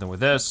do something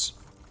with this,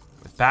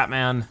 with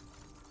Batman.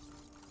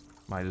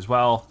 Might as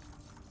well.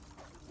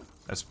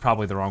 That's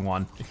probably the wrong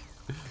one.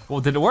 Well,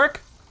 did it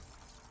work?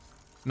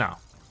 No.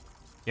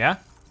 Yeah?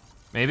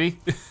 Maybe?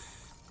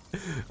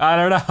 I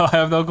don't know, I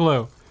have no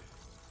clue.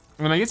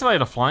 I mean, I guess if I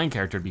had a flying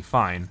character, it'd be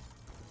fine,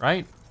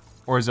 right?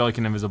 Or is there like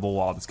an invisible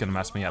wall that's gonna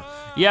mess me up?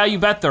 Yeah, you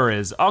bet there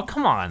is. Oh,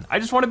 come on. I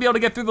just wanna be able to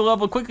get through the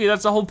level quickly.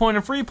 That's the whole point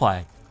of free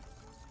play.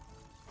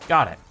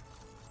 Got it.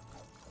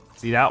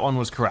 See, that one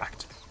was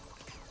correct.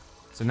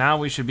 So now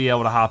we should be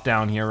able to hop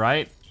down here,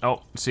 right?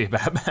 Oh, see,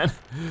 Batman.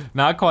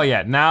 Not quite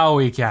yet, now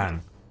we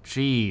can.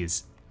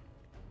 Jeez.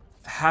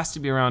 It has to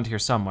be around here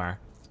somewhere.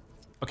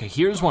 Okay,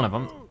 here's one of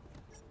them.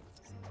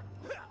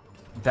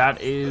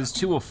 That is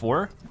 2 of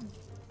 4.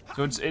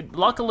 So it's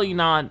luckily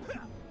not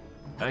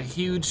a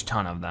huge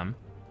ton of them.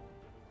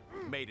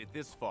 Made it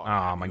this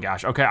far. Oh my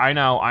gosh, okay, I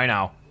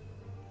know.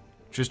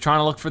 Just trying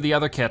to look for the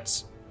other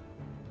kits.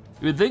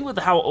 You would think with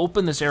how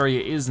open this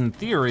area is in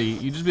theory,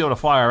 you'd just be able to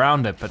fly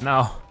around it, but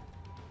no.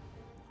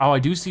 Oh, I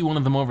do see one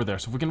of them over there.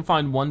 So if we can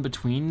find one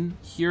between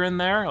here and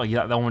there, like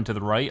that one to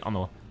the right on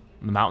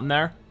the mountain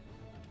there,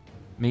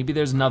 maybe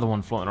there's another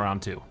one floating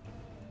around too.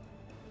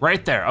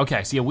 Right there,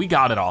 okay, so yeah, we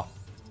got it all.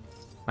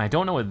 I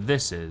don't know what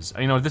this is.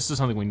 You know, this is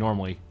something we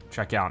normally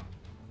check out.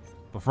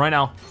 But for right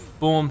now,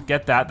 boom,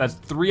 get that. That's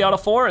 3 out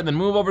of 4, and then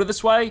move over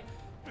this way.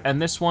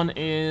 And this one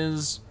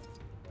is,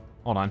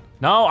 hold on.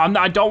 No,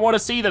 I don't wanna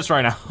see this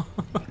right now.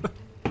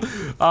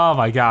 Oh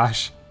my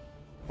gosh.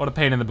 What a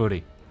pain in the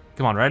booty.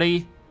 Come on,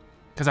 ready?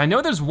 Because I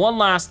know there's one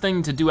last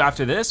thing to do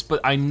after this,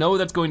 but I know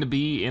that's going to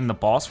be in the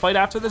boss fight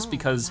after this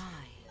because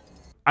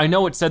I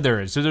know it said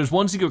there is. So there's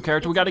one secret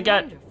character we gotta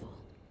get. Wonderful.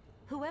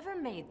 Whoever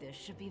made this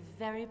should be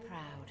very proud.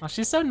 Oh,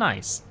 she's so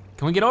nice.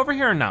 Can we get over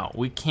here or no?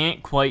 We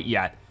can't quite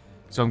yet.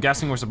 So I'm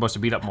guessing we're supposed to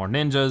beat up more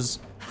ninjas.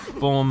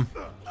 Boom.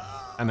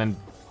 And then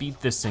beat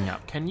this thing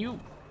up. Can you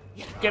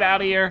get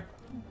out of here?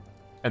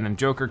 And then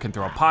Joker can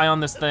throw a pie on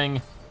this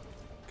thing,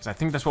 because I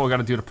think that's what we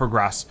gotta do to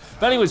progress.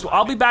 But anyways,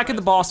 I'll be back at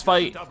the boss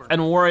fight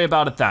and we'll worry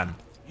about it then.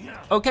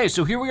 Okay,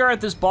 so here we are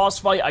at this boss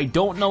fight. I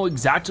don't know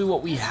exactly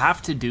what we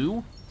have to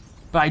do,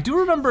 but I do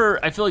remember,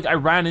 I feel like I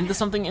ran into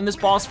something in this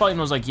boss fight and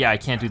was like, yeah, I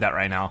can't do that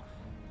right now.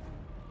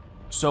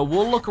 So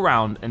we'll look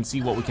around and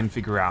see what we can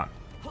figure out.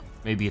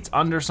 Maybe it's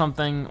under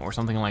something or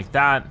something like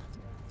that.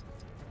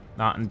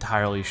 Not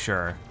entirely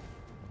sure.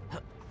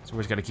 So we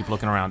just gotta keep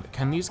looking around.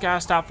 Can these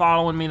guys stop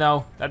following me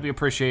though? That'd be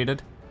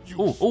appreciated.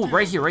 Oh,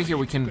 right here,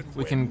 we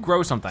can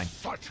grow something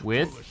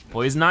with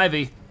poison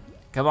ivy.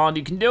 Come on,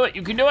 you can do it,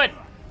 you can do it.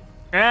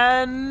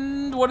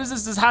 And what is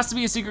this? This has to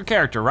be a secret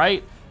character,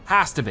 right?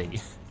 Has to be.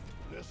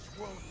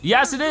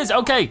 Yes, it is,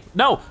 okay,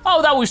 no.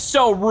 Oh, that was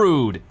so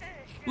rude.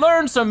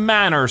 Learn some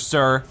manners,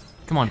 sir.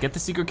 Come on, get the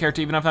secret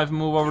character, even if I have to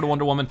move over to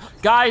Wonder Woman.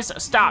 Guys,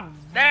 stop.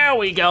 There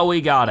we go,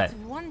 we got it.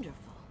 Wonderful.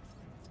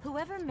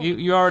 Whoever made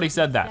You already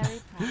said that.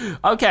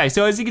 Okay,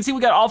 so as you can see,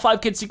 we got all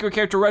 5 kits, secret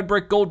character, red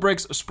brick, gold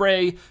bricks,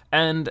 spray,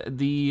 and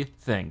the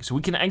thing. So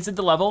we can exit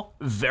the level,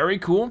 very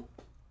cool.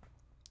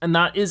 And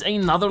that is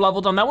another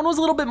level done. That one was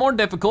a little bit more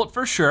difficult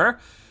for sure,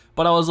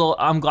 but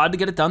I'm glad to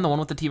get it done, the one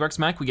with the T-Rex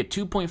mech. We get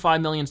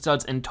 2.5 million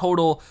studs in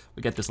total.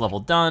 We get this level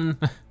done.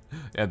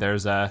 Yeah,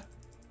 there's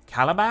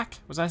Calabac,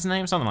 was that his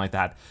name? Something like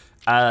that.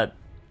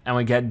 And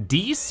we get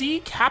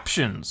DC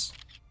captions,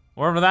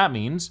 whatever that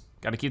means.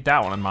 Gotta keep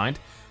that one in mind.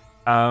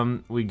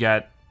 We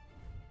get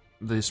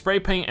the spray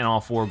paint and all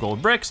 4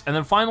 gold bricks. And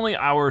then finally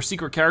our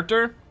secret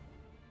character,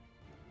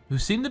 who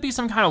seemed to be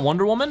some kind of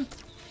Wonder Woman.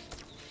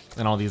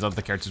 And all these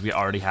other characters we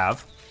already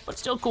have, but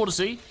still cool to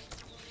see.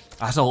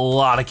 That's a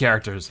lot of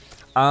characters.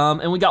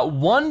 And we got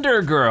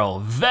Wonder Girl,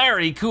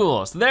 very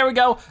cool. So there we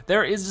go,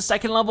 there is the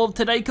 2nd level of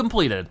today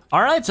completed.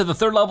 All right, so the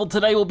 3rd level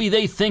today will be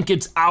They Think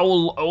It's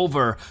Owl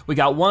Over. We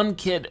got 1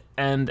 kit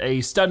and a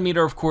stud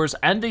meter, of course,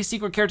 and a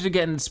secret character to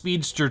get in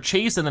Speedster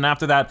Chase, and then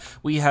after that,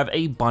 we have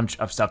a bunch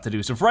of stuff to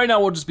do. So for right now,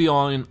 we'll just be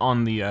on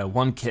the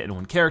 1 kit and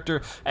 1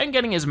 character, and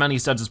getting as many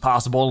studs as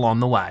possible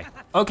along the way.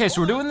 Okay,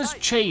 so we're doing this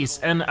chase,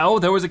 and oh,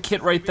 there was a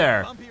kit right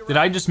there. Did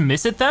I just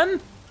miss it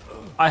then?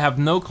 I have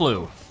no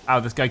clue. Oh,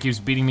 this guy keeps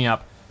beating me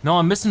up. No,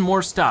 I'm missing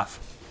more stuff.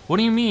 What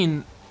do you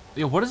mean?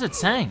 What is it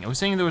saying? It was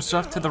saying there was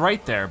stuff to the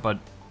right there, but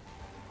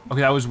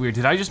okay, that was weird.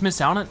 Did I just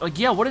miss out on it? Like,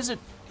 yeah, what is it?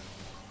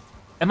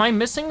 Am I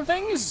missing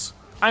things?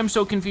 I'm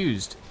so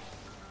confused.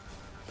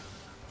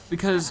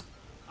 Because,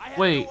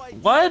 wait,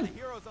 what?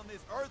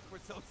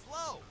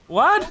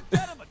 What?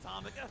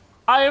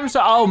 I am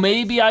so, oh,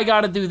 maybe I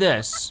gotta do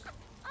this.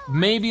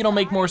 Maybe it'll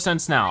make more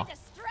sense now.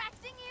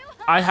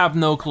 I have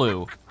no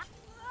clue.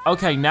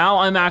 Okay, now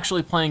I'm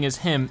actually playing as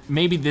him.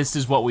 Maybe this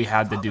is what we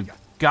had to do.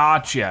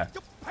 Gotcha.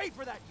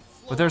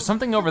 But there's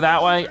something over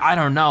that way. I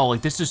don't know,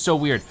 like this is so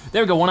weird.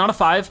 There we go, 1 out of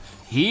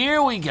 5.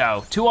 Here we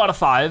go, 2 out of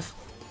 5.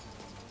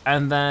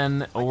 And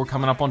then, oh, we're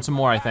coming up on some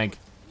more, I think.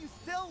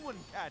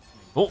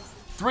 Oh,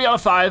 3 out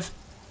of 5.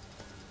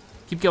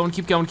 Keep going,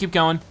 keep going, keep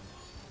going.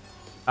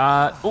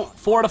 Oh,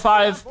 4 out of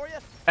 5.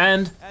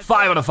 And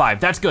 5 out of 5,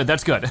 that's good,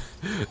 that's good.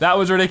 That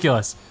was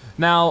ridiculous.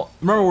 Now,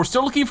 remember, we're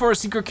still looking for a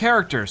secret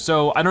character,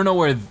 so I don't know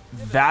where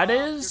that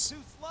is.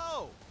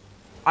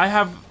 I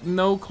have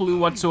no clue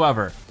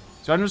whatsoever.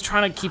 So I'm just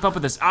trying to keep up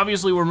with this.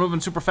 Obviously we're moving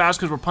super fast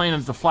because we're playing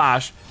as the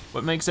Flash.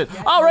 What makes it,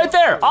 oh, right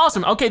there,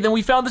 awesome. Okay, then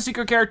we found the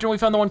secret character and we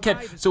found the one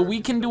kit. So we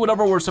can do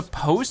whatever we're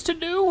supposed to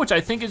do, which I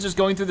think is just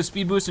going through the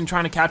speed boost and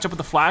trying to catch up with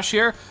the Flash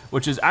here,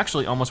 which is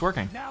actually almost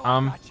working.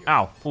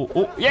 Ow,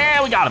 oh,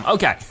 yeah, we got him,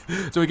 okay.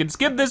 So we can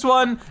skip this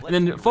one and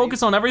then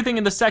focus on everything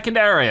in the second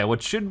area,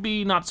 which should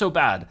be not so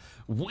bad.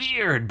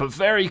 Weird, but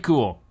very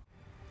cool.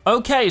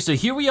 Okay, so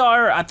here we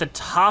are at the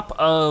top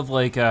of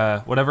like,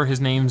 whatever his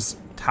name's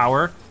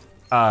tower,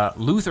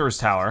 Luthor's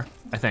tower,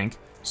 I think.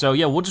 So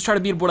yeah, we'll just try to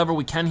beat whatever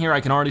we can here. I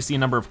can already see a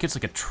number of kits,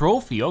 like a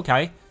trophy, okay.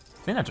 I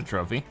think that's a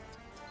trophy.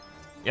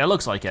 Yeah, it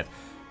looks like it.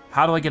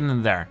 How do I get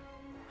into there?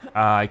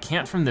 I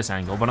can't from this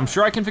angle, but I'm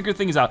sure I can figure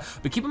things out.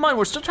 But keep in mind,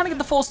 we're still trying to get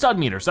the full stud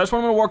meter, so that's what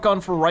I'm gonna work on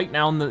for right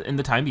now in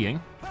the time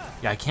being.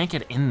 Yeah, I can't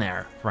get in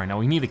there right now.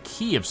 We need a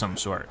key of some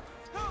sort.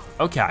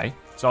 Okay,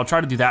 so I'll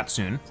try to do that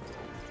soon.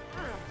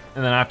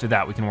 And then after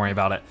that, we can worry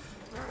about it.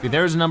 Okay,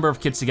 there's a number of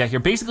kits to get here.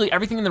 Basically,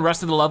 everything in the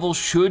rest of the level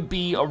should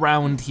be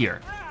around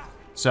here.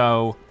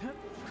 So,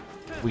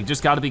 we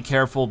just gotta be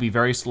careful, be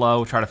very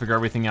slow, try to figure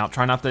everything out,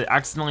 try not to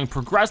accidentally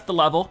progress the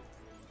level.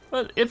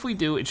 But if we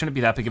do, it shouldn't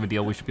be that big of a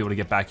deal. We should be able to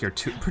get back here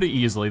pretty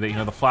easily. That, you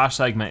know, the Flash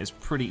segment is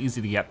pretty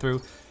easy to get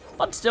through.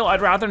 But still,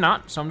 I'd rather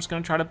not, so I'm just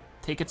gonna try to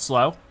take it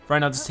slow. For right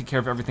now, just take care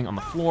of everything on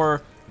the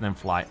floor, and then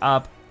fly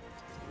up.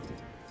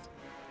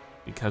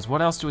 Because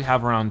what else do we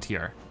have around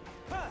here?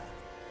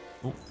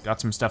 Ooh, got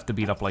some stuff to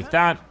beat up like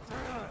that.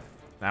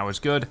 That was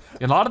good.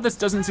 A lot of this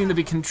doesn't seem to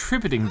be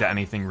contributing to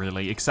anything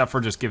really, except for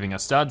just giving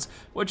us studs,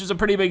 which is a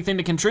pretty big thing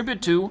to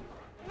contribute to.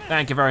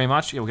 Thank you very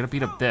much. Yeah, we're gonna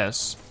beat up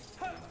this.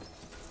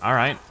 All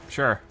right,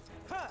 sure.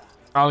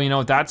 Oh, you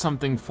know, that's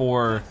something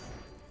for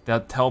the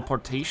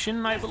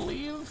teleportation, I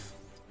believe?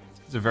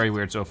 It's very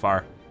weird so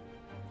far.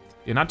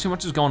 Yeah, not too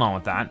much is going on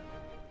with that.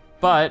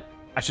 But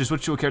I should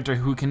switch to a character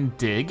who can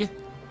dig,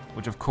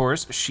 which of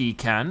course she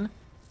can.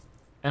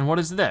 And what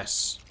is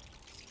this?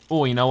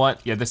 Oh, you know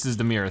what? Yeah, this is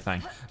the mirror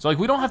thing. So like,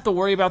 we don't have to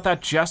worry about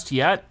that just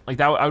yet. Like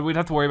that, we'd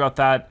have to worry about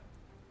that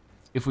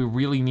if we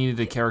really needed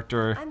a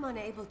character. I'm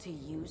unable to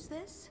use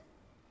this?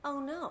 Oh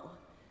no.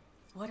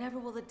 Whatever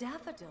will the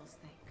daffodils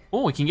think?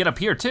 Oh, we can get up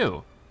here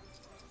too.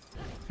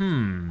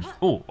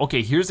 Oh,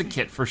 okay, here's a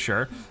kit for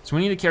sure. So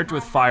we need a character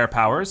with fire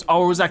powers. Oh,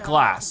 or was that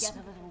glass?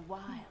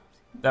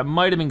 That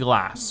might have been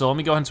glass. So let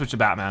me go ahead and switch to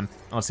Batman.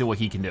 Let's see what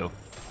he can do.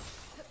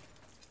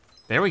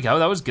 There we go,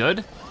 that was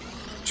good.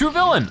 True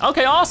villain,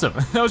 okay, awesome.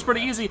 That was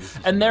pretty easy.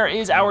 And there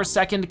is our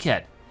second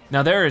kit.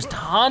 Now there is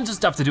tons of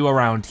stuff to do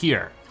around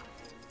here.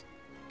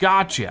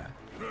 Gotcha.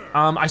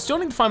 I still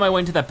need to find my way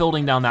into that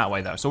building down that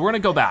way though, so we're gonna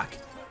go back.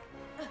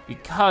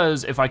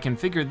 Because if I can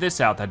figure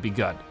this out, that'd be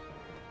good.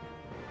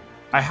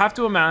 I have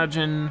to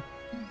imagine,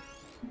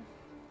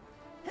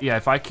 yeah,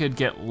 if I could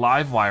get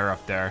live wire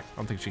up there, I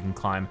don't think she can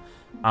climb.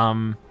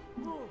 I'll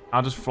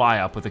just fly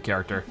up with the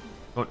character.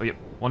 Oh, yep,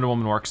 Wonder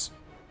Woman works.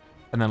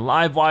 And then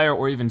Livewire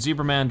or even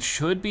Zebra Man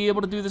should be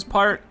able to do this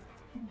part.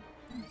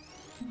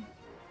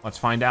 Let's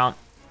find out.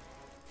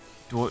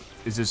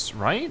 Is this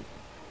right?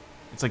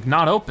 It's like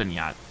not open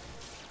yet.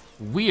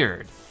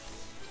 Weird.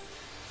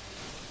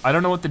 I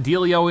don't know what the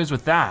dealio is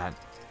with that.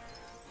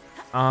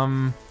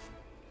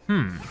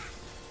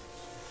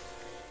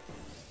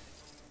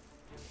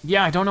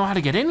 Yeah, I don't know how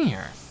to get in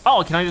here.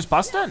 Oh, can I just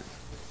bust it?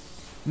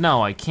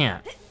 No, I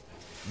can't.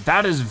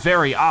 That is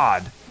very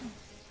odd.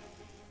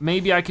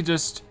 Maybe I could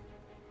just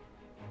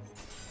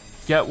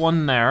get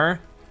one there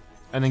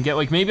and then get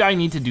like, maybe I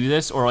need to do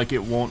this or like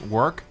it won't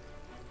work.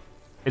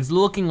 It's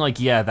looking like,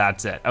 yeah,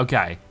 that's it.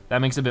 Okay, that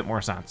makes a bit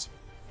more sense.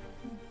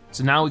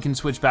 So now we can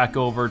switch back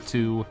over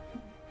to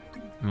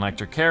an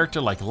electric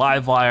character like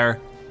Livewire.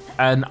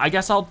 And I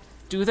guess I'll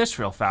do this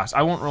real fast.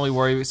 I won't really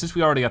worry since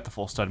we already got the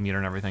full stud meter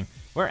and everything.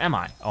 Where am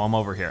I? Oh, I'm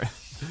over here.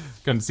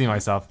 Couldn't see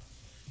myself.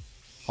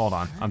 Hold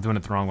on, I'm doing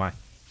it the wrong way.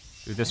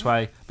 Do it this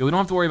way. But we don't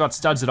have to worry about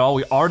studs at all.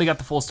 We already got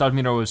the full stud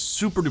meter. It was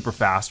super duper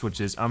fast,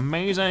 which is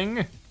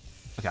amazing.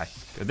 Okay,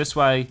 go this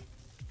way.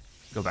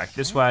 Go back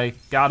this way.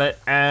 Got it,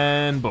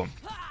 and boom.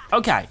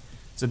 Okay,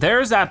 so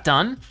there's that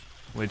done,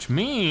 which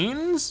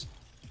means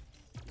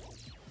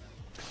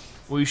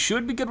we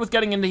should be good with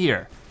getting into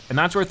here. And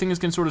that's where things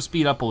can sort of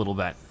speed up a little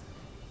bit.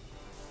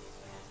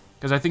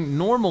 Because I think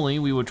normally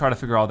we would try to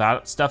figure all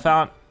that stuff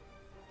out,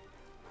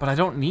 but I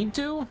don't need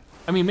to.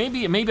 I mean,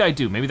 maybe I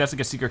do. Maybe that's like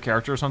a secret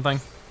character or something.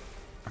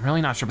 I'm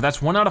really not sure, but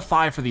that's 1 out of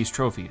 5 for these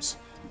trophies.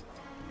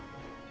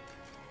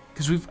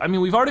 Because we've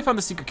already found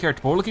the secret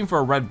character, but we're looking for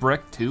a red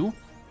brick too.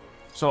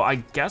 So I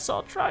guess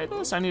I'll try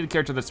this. I need a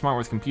character that's smart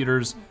with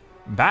computers.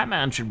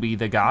 Batman should be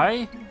the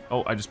guy.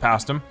 Oh, I just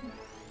passed him.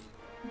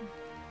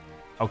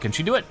 Oh, can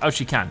she do it? Oh,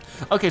 she can.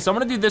 Okay, so I'm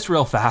gonna do this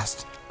real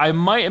fast. It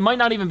might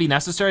not even be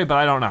necessary, but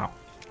I don't know.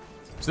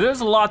 So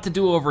there's a lot to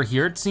do over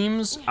here, it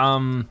seems.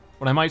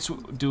 What I might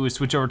do is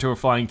switch over to a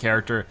flying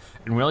character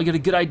and really get a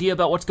good idea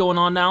about what's going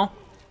on now.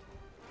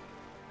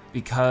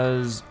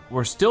 Because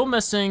we're still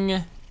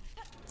missing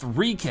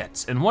 3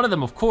 kits, and one of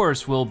them, of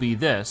course, will be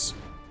this,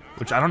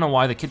 which I don't know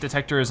why the kit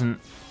detector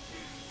isn't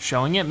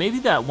showing it. Maybe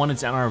that when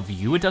it's in our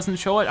view, it doesn't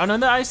show it. Oh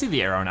no, I see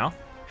the arrow now.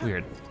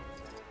 Weird.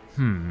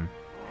 And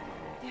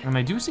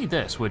I do see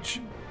this, which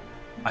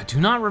I do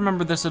not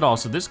remember this at all,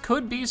 so this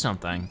could be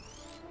something.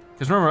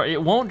 Because remember,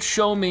 it won't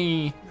show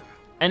me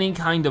any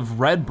kind of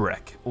red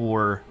brick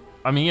or,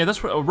 I mean, yeah,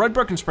 that's red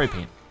brick and spray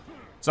paint.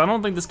 So I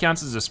don't think this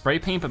counts as a spray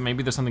paint, but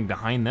maybe there's something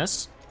behind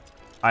this.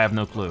 I have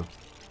no clue.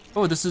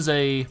 Oh, this is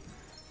a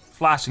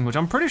flashing, which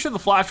I'm pretty sure the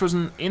flash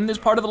wasn't in this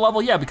part of the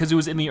level. Yeah, because it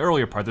was in the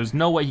earlier part. There's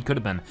no way he could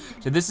have been.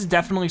 So this is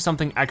definitely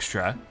something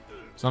extra.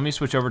 So let me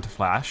switch over to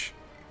flash.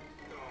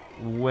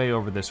 Way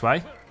over this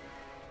way.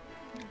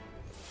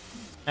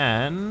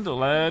 And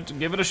let's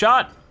give it a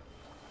shot.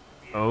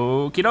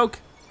 Okie doke.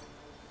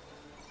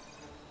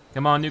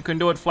 Come on, you can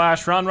do it,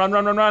 Flash. Run, run,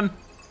 run, run, run.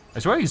 I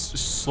swear he's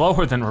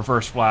slower than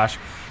Reverse Flash.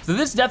 So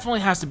this definitely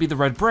has to be the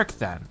red brick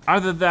then.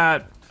 Either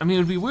that, I mean, it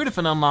would be weird if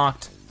it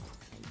unlocked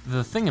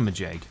the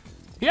thingamajig.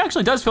 He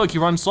actually does feel like he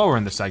runs slower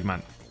in this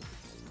segment.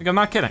 Like, I'm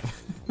not kidding.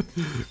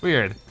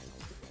 Weird.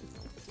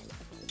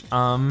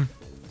 Got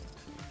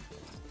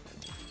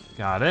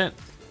it.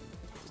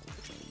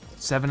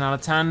 7 out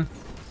of 10.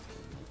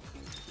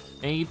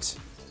 8.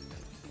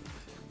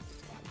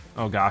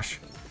 Oh gosh.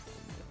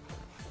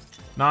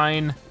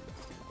 9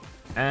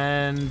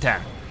 and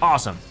 10.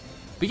 Awesome.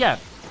 But yeah,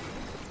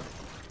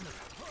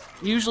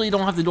 usually you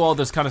don't have to do all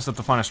this kind of stuff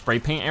to find a spray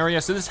paint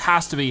area, so this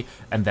has to be,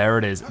 and there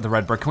it is, the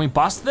red brick. Can we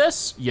bust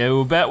this?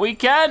 You bet we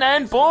can,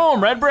 and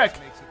boom, red brick.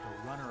 Makes it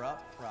the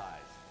runner-up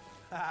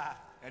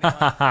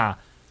prize.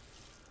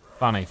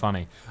 Funny,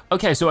 funny.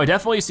 Okay, so I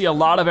definitely see a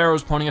lot of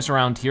arrows pointing us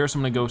around here, so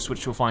I'm gonna go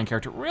switch to a flying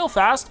character real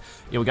fast.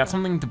 Yeah, we got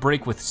something to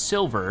break with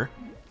silver.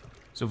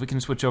 So if we can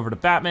switch over to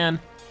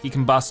Batman, he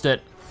can bust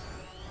it.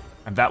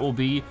 And that will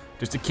be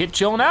just a kid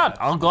chilling out.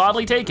 I'll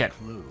gladly take it.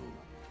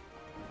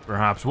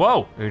 Perhaps,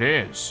 whoa, it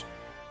is.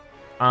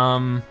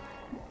 Back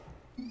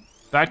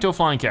to a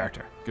flying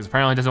character, because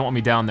apparently it doesn't want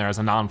me down there as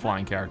a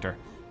non-flying character.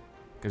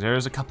 Because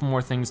there's a couple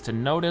more things to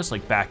notice,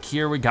 like back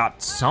here we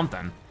got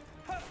something.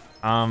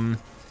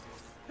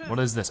 What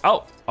is this?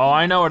 Oh,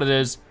 I know what it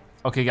is.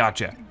 Okay,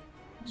 gotcha.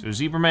 So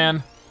Zebra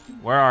Man,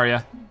 where are you?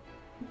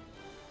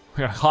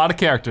 We got a lot of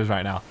characters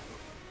right now.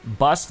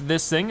 Bust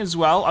this thing as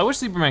well. I wish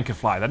Zebra Man could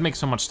fly. That'd make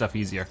so much stuff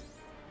easier.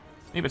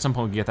 Maybe at some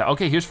point we can get that.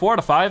 Okay, here's 4 out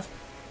of 5.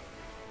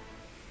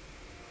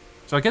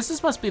 So I guess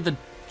this must be the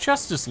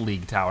Justice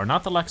League tower,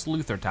 not the Lex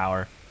Luthor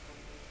tower.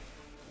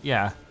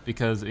 Yeah,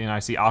 because you know I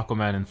see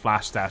Aquaman and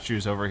Flash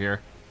statues over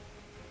here.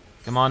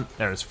 Come on,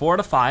 there's 4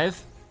 out of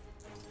 5.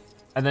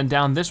 And then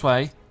down this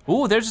way,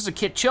 ooh, there's just a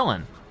kit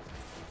chilling.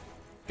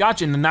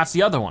 Gotcha, and then that's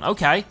the other one.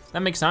 Okay, that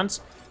makes sense.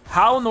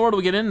 How in the world do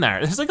we get in there?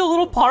 There's like a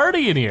little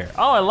party in here.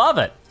 Oh, I love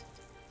it.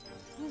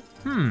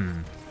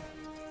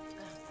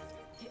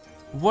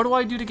 What do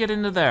I do to get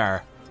into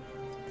there?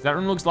 That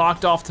room looks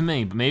locked off to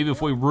me, but maybe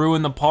if we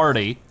ruin the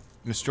party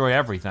and destroy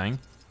everything,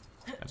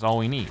 that's all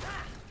we need.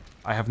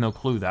 I have no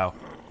clue though.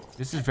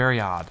 This is very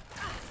odd.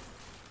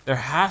 There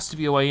has to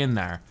be a way in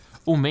there.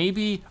 Oh,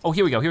 maybe, oh,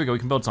 here we go, we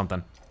can build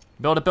something.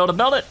 Build it, build it,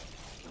 build it.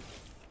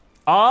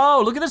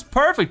 Oh, look at this,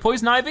 perfect,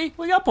 poison ivy.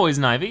 We got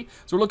poison ivy.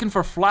 So we're looking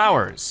for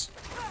flowers.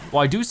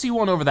 Well, I do see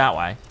one over that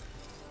way.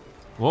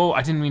 Whoa,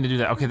 I didn't mean to do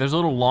that. Okay, there's a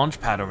little launch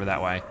pad over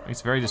that way.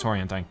 It's very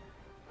disorienting.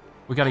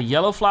 We got a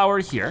yellow flower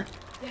here.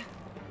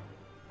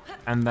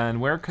 And then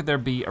where could there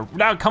be a,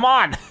 no, come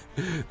on!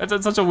 That's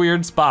in such a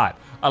weird spot.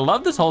 I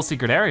love this whole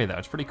secret area though,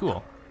 it's pretty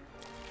cool.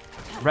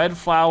 Red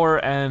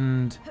flower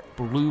and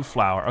blue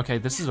flower. Okay,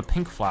 this is a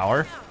pink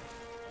flower.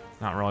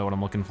 Not really what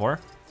I'm looking for.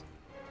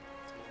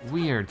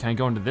 Weird, can I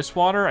go into this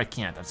water? I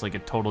can't, that's like a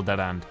total dead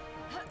end.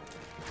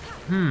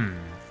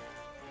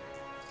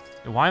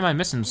 Why am I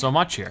missing so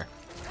much here?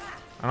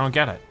 I don't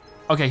get it.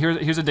 Okay,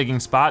 here's a digging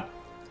spot.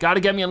 Gotta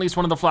get me at least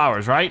one of the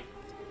flowers, right?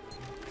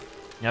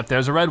 Yep,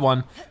 there's a red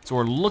one. So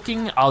we're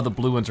looking, oh, the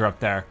blue ones are up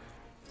there.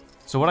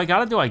 So what I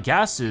gotta do, I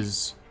guess,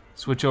 is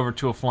switch over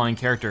to a flying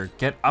character,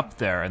 get up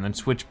there, and then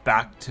switch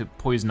back to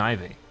poison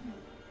ivy.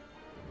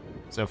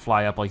 So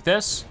fly up like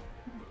this,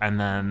 and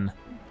then,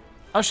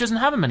 oh, she doesn't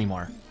have them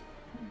anymore.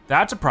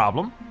 That's a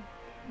problem.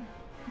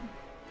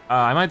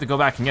 I might have to go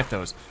back and get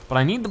those, but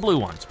I need the blue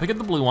ones. Pick up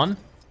the blue one.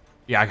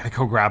 Yeah, I gotta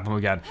go grab them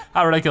again.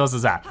 How ridiculous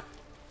is that?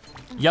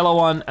 Yellow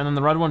one, and then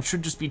the red one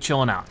should just be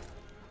chilling out.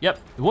 Yep,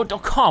 what, oh,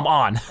 come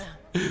on.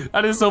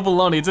 That is so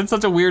baloney. It's in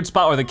such a weird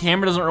spot where the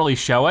camera doesn't really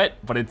show it,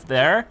 but it's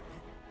there.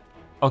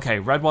 Okay,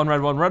 red one,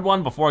 red one, red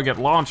one, before I get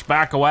launched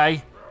back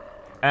away.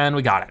 And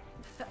we got it.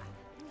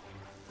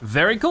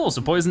 Very cool,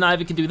 so poison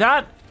ivy can do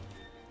that.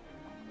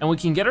 And we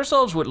can get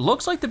ourselves what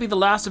looks like to be the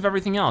last of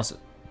everything else.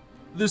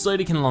 This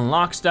lady can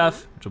unlock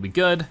stuff, which will be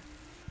good.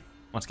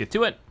 Let's get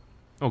to it.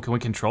 Oh, can we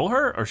control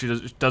her? Or she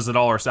does it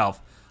all herself?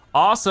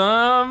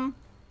 Awesome.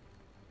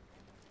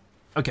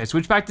 Okay,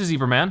 switch back to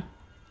Zebra Man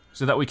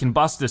so that we can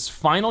bust this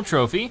final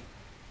trophy.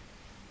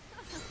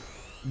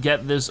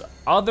 Get this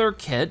other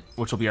kit,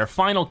 which will be our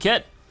final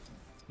kit.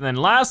 And then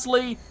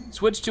lastly,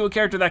 switch to a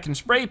character that can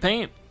spray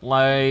paint,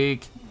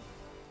 like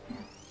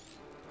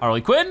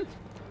Harley Quinn.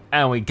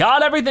 And we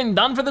got everything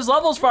done for this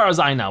level as far as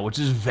I know, which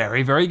is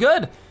very, very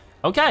good.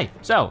 Okay,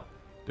 so,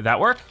 did that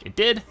work? It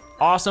did,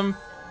 awesome.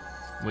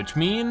 which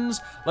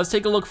means let's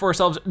take a look for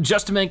ourselves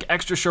just to make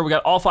extra sure. We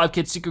got all 5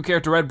 kits, secret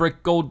character, red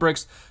brick, gold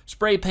bricks,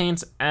 spray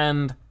paints,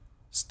 and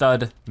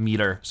stud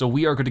meter. So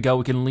we are good to go.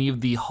 We can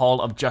leave the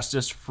Hall of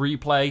Justice free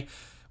play.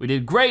 We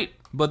did great,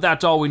 but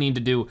that's all we need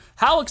to do.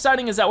 How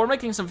exciting is that? We're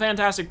making some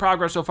fantastic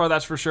progress so far,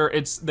 that's for sure.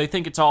 They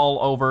think it's all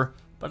over,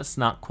 but it's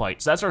not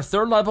quite. So that's our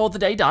 3rd level of the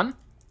day done.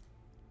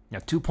 We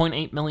have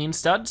 2.8 million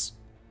studs,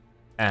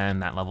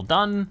 and that level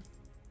done.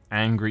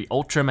 Angry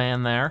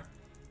Ultraman there.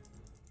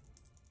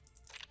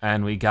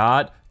 And we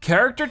got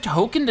character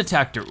token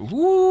detector.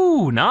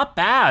 Ooh, not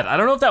bad. I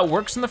don't know if that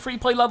works in the free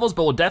play levels,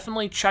 but we'll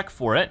definitely check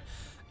for it.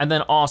 And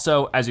then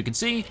also, as you can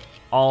see,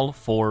 all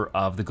 4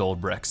 of the gold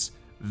bricks.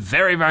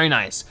 Very, very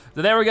nice.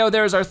 So there we go,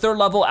 there's our 3rd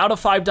level out of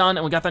 5 done,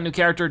 and we got that new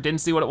character.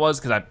 Didn't see what it was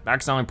because I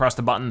accidentally pressed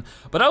a button.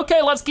 But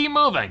okay, let's keep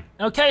moving.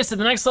 Okay, so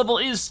the next level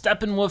is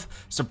Steppenwolf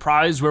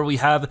Surprise, where we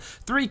have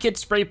 3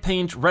 kits, spray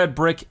paint, red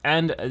brick,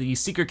 and the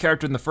secret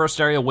character in the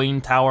first area, Wayne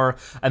Tower.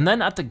 And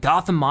then at the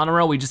Gotham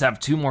monorail, we just have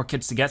 2 more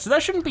kits to get, so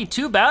that shouldn't be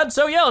too bad.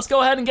 So yeah, let's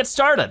go ahead and get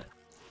started.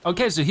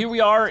 Okay, so here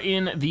we are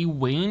in the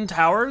Wayne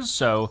Towers,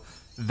 so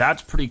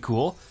that's pretty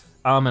cool.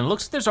 And it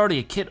looks like there's already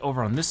a kit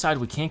over on this side.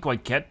 We can't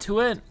quite get to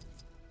it.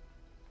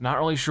 Not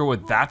really sure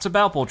what that's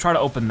about, but we'll try to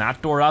open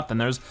that door up,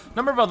 and there's a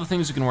number of other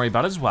things we can worry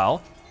about as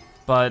well.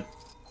 But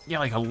yeah,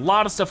 like a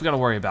lot of stuff we gotta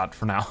worry about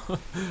for now.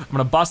 I'm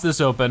gonna bust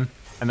this open,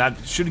 and that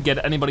should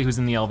get anybody who's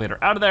in the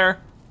elevator out of there,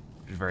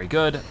 which is very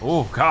good.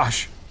 Oh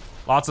gosh,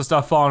 lots of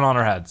stuff falling on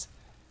our heads.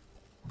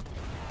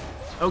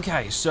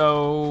 Okay,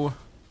 so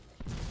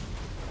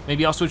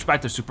maybe I'll switch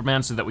back to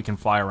Superman so that we can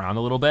fly around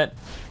a little bit.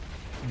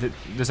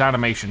 This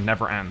animation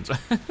never ends.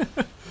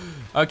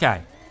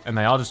 Okay, and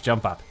they all just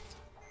jump up.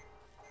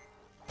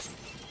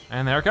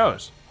 And there it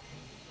goes.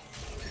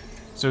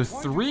 So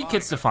 3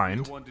 kits to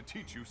find.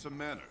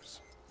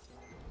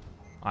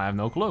 I have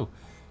no clue.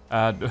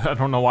 I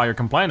don't know why you're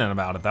complaining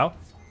about it though.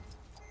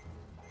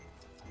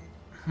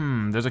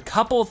 There's a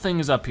couple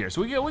things up here.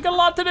 So we got a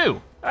lot to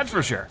do, that's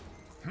for sure.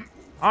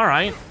 All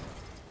right,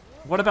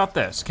 what about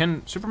this?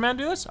 Can Superman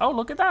do this? Oh,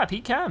 look at that, he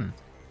can.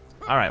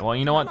 All right, well,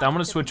 you know what? I'm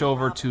gonna switch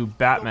over to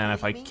Batman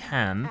if I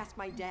can.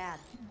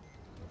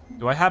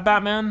 Do I have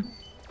Batman?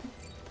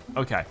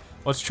 Okay,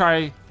 let's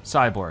try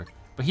Cyborg.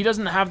 But he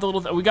doesn't have the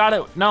little, we got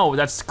it. No,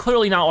 that's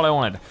clearly not what I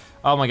wanted.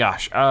 Oh my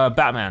gosh,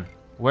 Batman,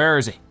 where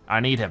is he?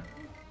 I need him.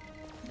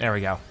 There we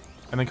go.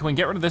 And then can we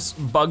get rid of this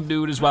bug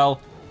dude as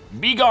well?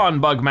 Be gone,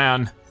 bug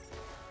man.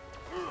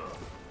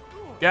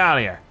 Get out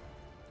of here.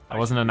 That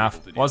wasn't enough,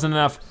 wasn't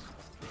enough.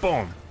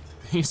 Boom.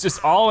 He's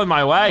just all in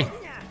my way.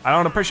 I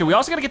don't appreciate it. We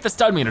also gotta get the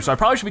stud meter, so I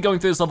probably should be going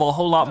through this level a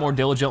whole lot more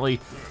diligently.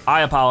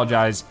 I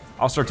apologize.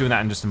 I'll start doing that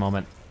in just a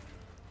moment.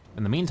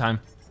 In the meantime,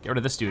 get rid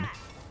of this dude.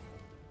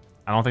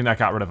 I don't think that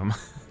got rid of him.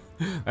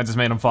 That just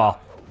made him fall.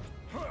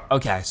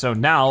 Okay, so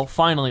now,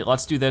 finally,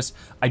 let's do this.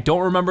 I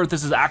don't remember if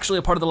this is actually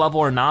a part of the level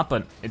or not,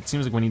 but it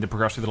seems like we need to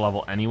progress through the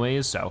level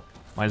anyways, so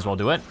might as well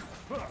do it.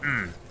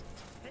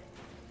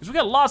 Because we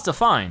got lots to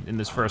find in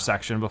this first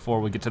section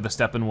before we get to the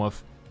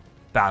Steppenwolf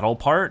battle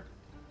part.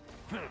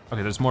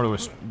 Okay, there's more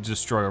to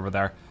destroy over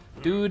there.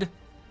 Dude,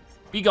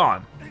 be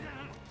gone.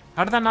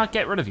 How did that not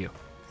get rid of you?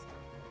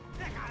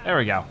 There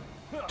we go.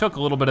 Took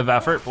a little bit of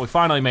effort, but we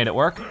finally made it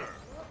work.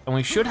 And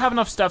we should have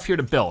enough stuff here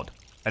to build.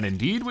 And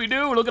indeed we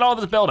do, look at all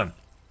this building.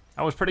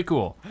 That was pretty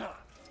cool.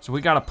 So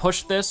we gotta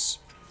push this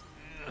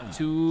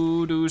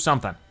to do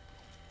something.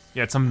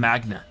 Yeah, it's a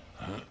magnet.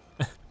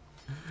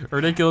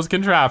 Ridiculous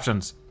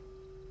contraptions.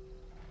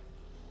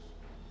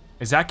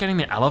 Is that getting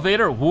the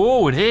elevator?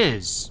 Whoa, it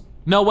is.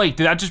 No, wait,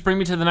 did that just bring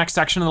me to the next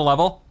section of the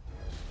level?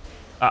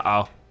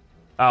 Uh-oh.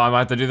 Oh, I might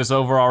have to do this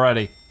over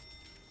already.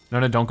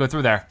 No, don't go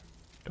through there.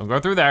 Don't go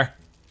through there.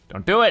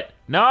 Don't do it.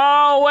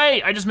 No,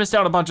 wait, I just missed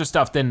out a bunch of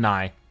stuff, didn't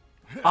I?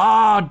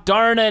 Oh,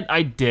 darn it,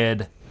 I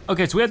did.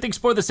 Okay, so we have to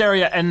explore this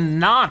area and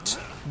not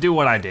do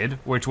what I did,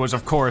 which was,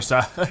 of course,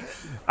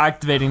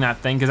 activating that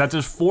thing, because that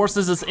just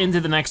forces us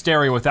into the next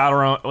area without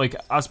our own, like,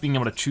 us being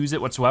able to choose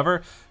it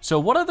whatsoever. So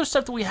what other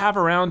stuff do we have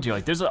around here?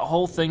 Like, there's a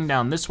whole thing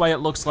down this way, it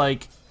looks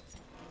like.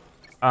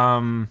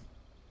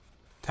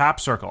 Tap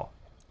circle.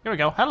 Here we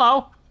go,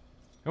 hello.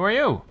 Who are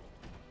you?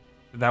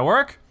 Did that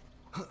work?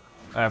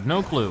 I have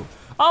no clue.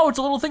 Oh, it's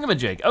a little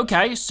thingamajig.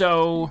 Okay,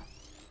 so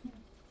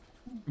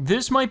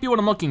this might be what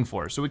I'm looking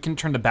for. So we can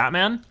turn to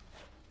Batman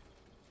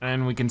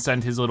and we can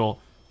send his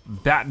little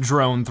bat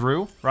drone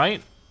through,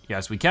 right?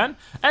 Yes, we can.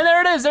 And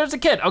there it is, there's the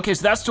kit. Okay,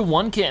 so that's the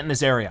 1 kit in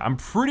this area. I'm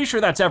pretty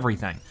sure that's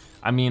everything.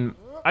 I mean,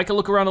 I could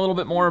look around a little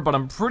bit more, but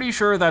I'm pretty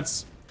sure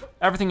that's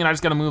everything, and I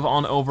just gotta move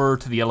on over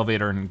to the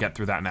elevator and get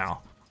through that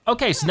now.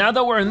 Okay, so now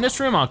that we're in this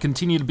room, I'll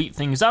continue to beat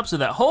things up so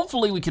that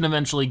hopefully we can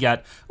eventually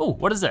get, oh,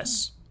 what is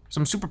this?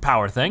 Some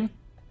superpower thing.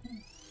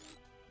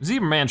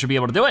 Zebra Man should be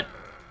able to do it.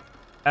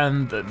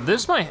 And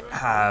this might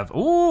have,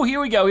 ooh, here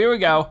we go, here we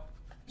go.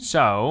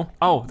 So,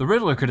 oh, the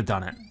Riddler could have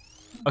done it.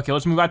 Okay,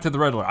 let's move back to the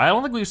Riddler. I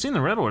don't think we've seen the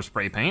Riddler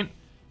spray paint.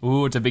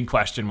 Ooh, it's a big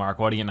question mark,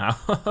 what do you know?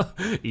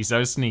 He's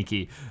so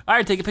sneaky. All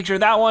right, take a picture of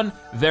that one.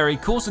 Very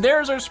cool, so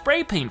there's our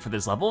spray paint for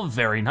this level,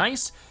 very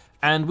nice.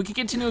 And we can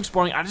continue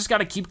exploring. I just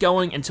gotta keep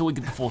going until we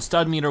get the full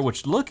stud meter,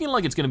 which looking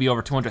like it's gonna be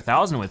over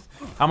 200,000 with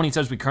how many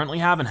studs we currently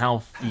have and how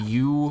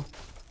few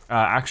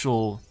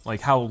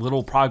how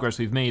little progress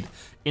we've made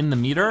in the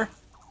meter.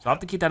 So I'll have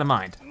to keep that in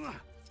mind.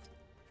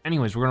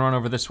 Anyways, we're gonna run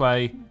over this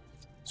way,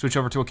 switch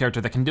over to a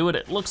character that can do it.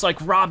 It looks like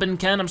Robin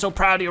can. I'm so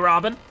proud of you,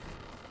 Robin.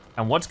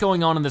 And what's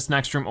going on in this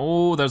next room?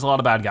 Oh, there's a lot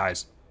of bad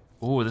guys.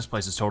 Oh, this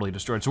place is totally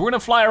destroyed. So we're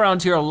gonna fly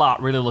around here a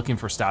lot, really looking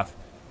for stuff.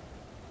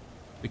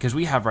 Because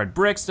we have red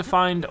bricks to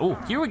find. Oh,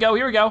 here we go,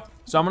 here we go.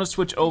 So I'm gonna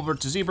switch over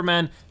to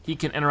Zebraman. He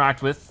can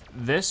interact with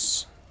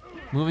this.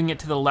 Moving it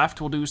to the left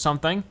will do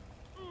something.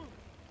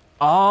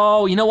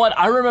 Oh, you know what?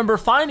 I remember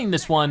finding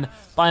this one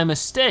by a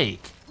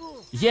mistake.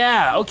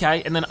 Yeah,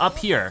 okay, and then up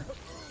here.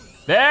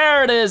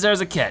 There it is,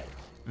 there's a kit.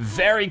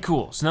 Very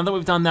cool. So now that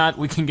we've done that,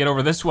 we can get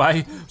over this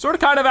way. Sort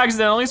of kind of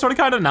accidentally, sort of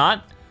kind of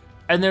not.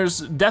 And there's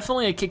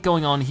definitely a kit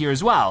going on here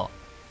as well.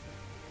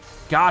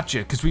 Gotcha,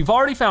 because we've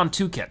already found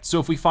 2 kits. So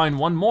if we find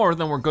one more,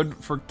 then we're good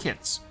for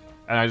kits.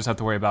 And I just have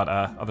to worry about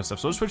other stuff.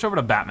 So let's switch over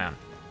to Batman.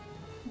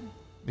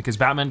 Because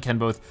Batman can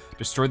both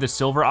destroy the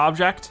silver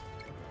object,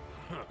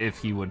 if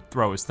he would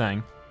throw his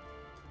thing.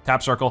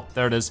 Tap circle,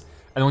 there it is.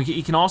 And then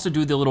he can also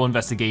do the little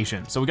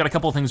investigation. So we got a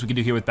couple of things we can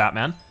do here with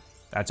Batman.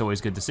 That's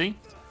always good to see.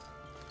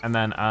 And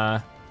then,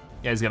 yeah,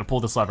 he's gonna pull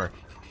this lever.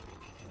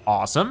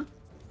 Awesome.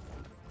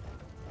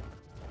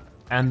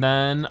 And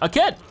then a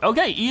kit.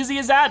 Okay, easy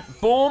as that,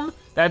 boom.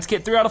 That's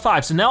kit 3 out of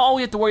 5. So now all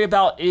we have to worry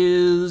about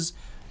is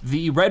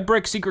the red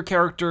brick secret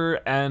character,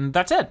 and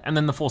that's it. And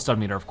then the full stud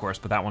meter, of course,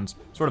 but that one's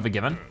sort of a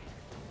given.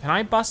 Can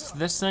I bust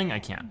this thing? I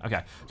can't,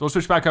 okay. So we'll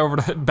switch back over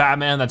to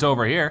Batman that's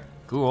over here.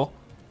 Cool.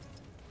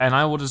 And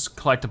I will just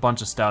collect a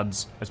bunch of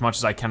studs, as much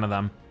as I can of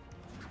them.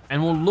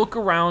 And we'll look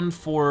around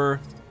for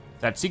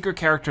that secret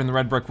character in the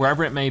red brick,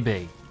 wherever it may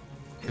be.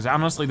 Because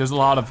honestly, there's a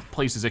lot of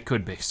places it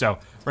could be. So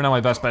right now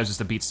my best bet is just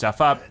to beat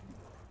stuff up,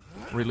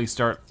 really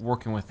start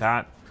working with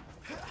that.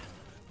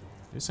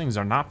 These things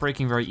are not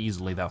breaking very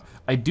easily though.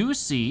 I do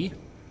see,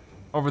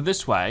 over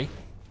this way,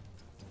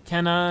 so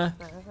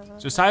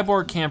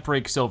Cyborg can't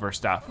break silver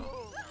stuff.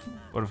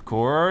 But of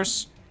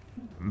course,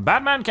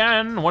 Batman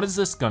can. What is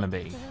this gonna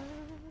be?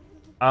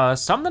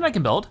 Something I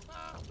can build.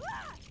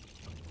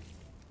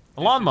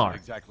 A lawnmower.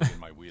 Exactly in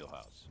my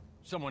wheelhouse.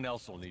 Someone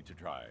else will need to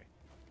try.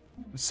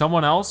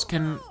 Someone else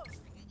can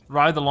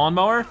ride the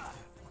lawnmower?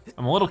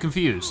 I'm a little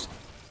confused.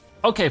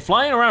 Okay,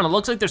 flying around, it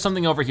looks like there's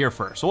something over here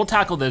first. So we'll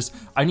tackle this.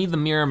 I need the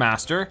Mirror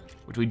Master,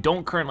 which we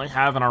don't currently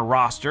have in our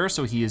roster,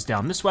 so he is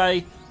down this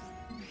way.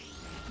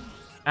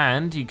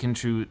 And he can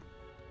shoot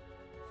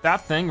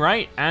that thing,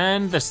 right?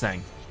 And this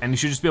thing. And he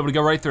should just be able to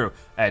go right through.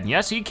 And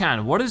yes, he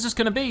can. What is this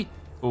gonna be?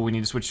 Oh, we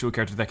need to switch to a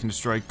character that can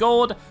destroy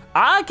gold.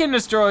 I can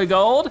destroy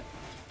gold.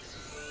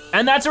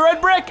 And that's a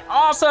red brick,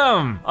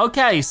 awesome.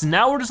 Okay, so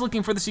now we're just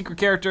looking for the secret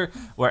character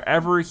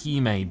wherever he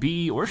may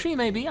be, or she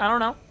may be, I don't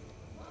know.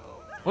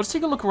 Let's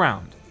take a look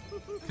around.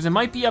 Because it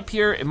might be up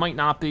here, it might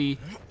not be.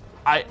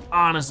 I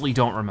honestly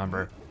don't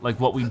remember like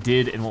what we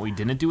did and what we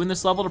didn't do in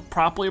this level to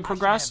properly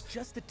progress.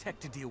 Just the tech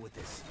to deal with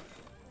this.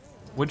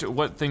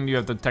 What thing do you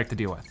have the tech to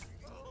deal with?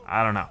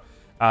 I don't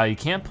know. You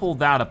can't pull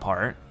that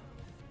apart.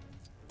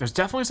 There's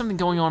definitely something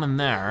going on in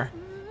there.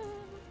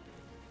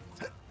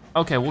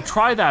 Okay, we'll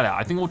try that out.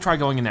 I think we'll try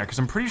going in there because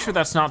I'm pretty sure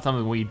that's not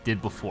something we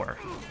did before,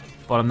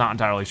 but I'm not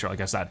entirely sure,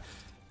 like I said.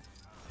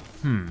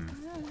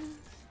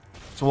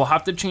 So we'll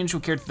have to change to a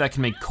character that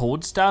can make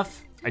cold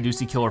stuff. I do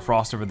see Killer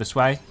Frost over this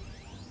way.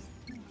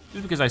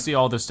 Just because I see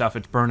all this stuff,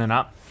 it's burning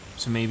up.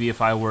 So maybe if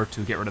I were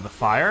to get rid of the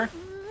fire,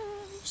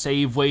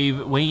 save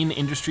Wayne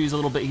Industries a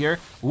little bit here.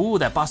 Ooh,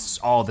 that busts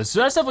all this.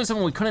 So that's definitely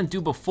something we couldn't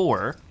do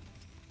before.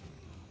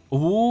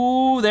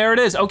 Ooh, there it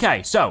is.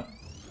 Okay, so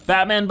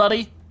Batman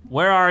buddy,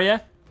 where are you?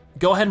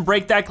 Go ahead and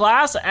break that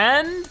glass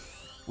and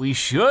we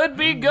should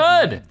be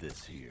good.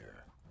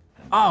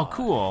 Oh,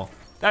 cool.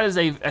 That is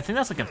I think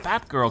that's like a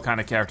Batgirl kind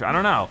of character, I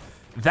don't know.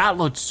 That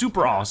looked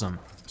super awesome.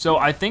 So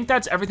I think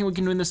that's everything we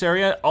can do in this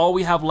area. All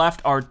we have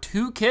left are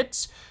 2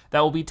 kits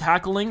that we'll be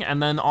tackling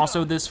and then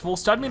also this full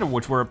stud meter,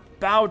 which we're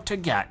about to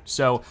get.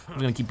 So I'm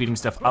gonna keep beating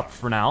stuff up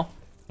for now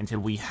until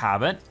we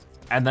have it.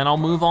 And then I'll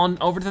move on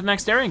over to the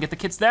next area and get the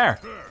kits there.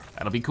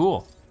 That'll be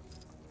cool.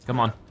 Come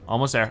on,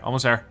 almost there,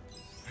 almost there.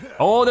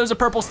 Oh, there's a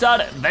purple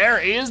stud. There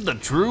is the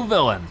true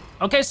villain.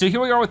 Okay, so here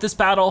we are with this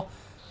battle.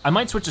 I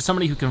might switch to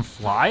somebody who can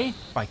fly,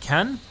 if I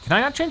can. Can I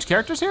not change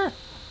characters here?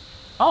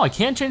 Oh, I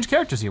can't change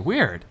characters here,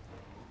 weird.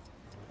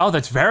 Oh,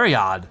 that's very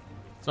odd.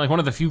 It's like one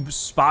of the few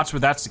spots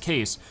where that's the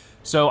case.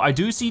 So I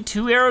do see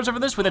 2 arrows over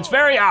this, but it's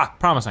very,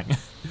 promising.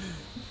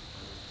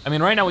 I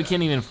mean, right now we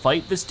can't even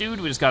fight this dude.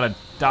 We just gotta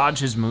dodge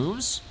his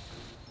moves.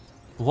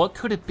 What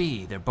could it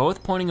be? They're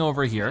both pointing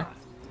over here.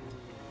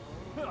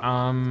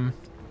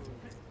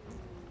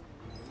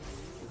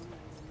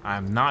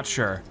 I'm not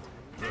sure.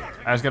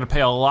 I just gotta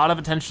pay a lot of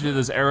attention to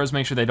those arrows,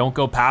 make sure they don't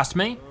go past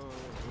me.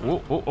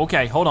 Whoa,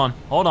 okay, hold on.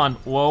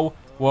 Whoa,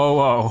 whoa,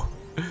 whoa.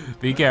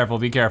 Be careful,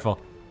 be careful.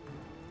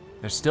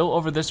 They're still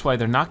over this way.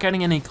 They're not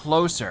getting any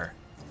closer.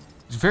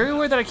 It's very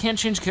weird that I can't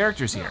change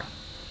characters here.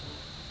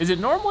 Is it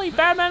normally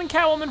Batman and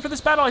Catwoman for this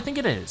battle? I think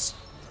it is.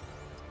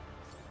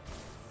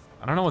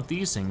 I don't know what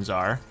these things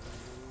are.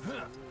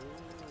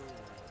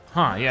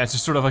 Huh, yeah, it's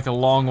just sort of like a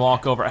long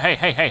walk over. Hey,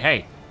 hey, hey,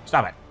 hey,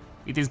 stop it.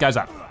 Beat these guys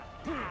up.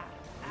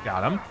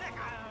 Got him.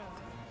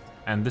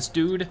 And this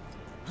dude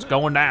is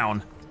going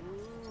down.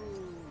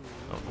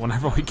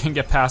 Whenever we can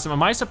get past him.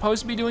 Am I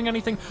supposed to be doing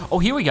anything? Oh,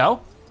 here we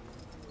go.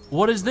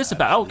 What is this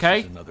about?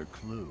 Okay. Another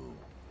clue.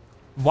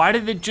 Why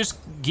did it just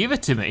give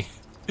it to me?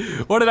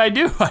 What did I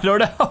do? I don't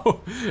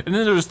know. And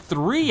then there's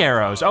 3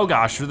 arrows. Oh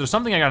gosh, there's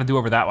something I gotta do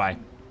over that way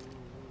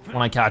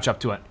when I catch up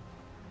to it.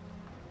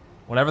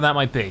 Whatever that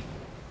might be.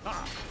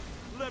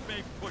 Let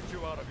me put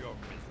you out of your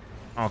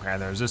misery. Okay,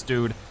 there's this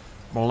dude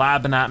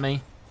blabbing at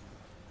me.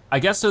 I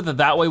guess so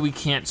that way we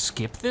can't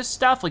skip this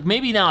stuff. Like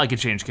maybe now I could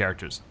change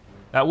characters.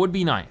 That would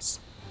be nice.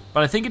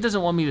 But I think it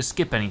doesn't want me to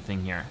skip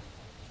anything here.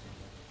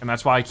 And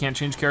that's why I can't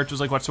change characters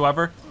like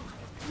whatsoever.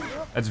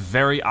 That's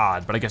very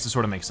odd, but I guess it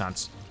sort of makes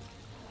sense.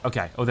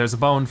 Okay, oh, there's a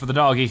bone for the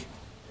doggy.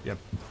 Yep.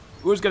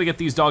 Who's gonna get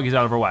these doggies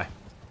out of our way?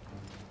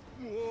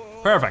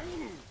 Perfect.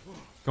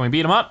 Can we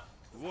beat him up?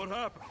 What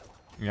happened?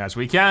 Yes,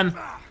 we can.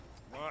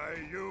 Why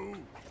you?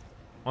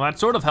 Well, that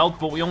sort of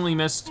helped, but we only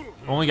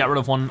got rid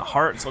of 1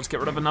 heart, so let's get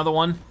rid of another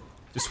one.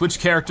 Just switch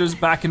characters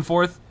back and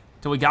forth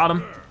till we got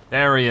him.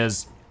 There he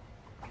is.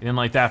 He didn't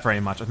like that very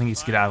much. I think he's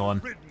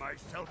skedaddling. Rid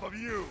myself of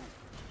you.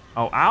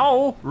 Oh,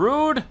 ow,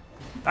 rude.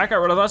 That got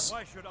rid of us.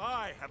 Why should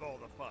I have all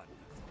the fun?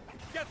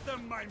 Get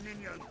them, my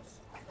minions.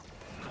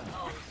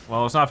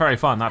 Well, it's not very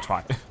fun, that's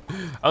why.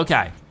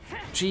 Okay,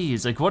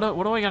 jeez, like what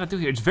do I gotta do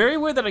here? It's very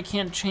weird that I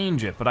can't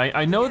change it, but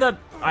I know that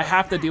I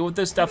have to deal with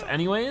this stuff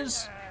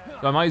anyways,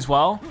 so I might as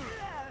well.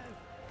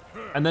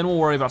 And then we'll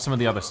worry about some of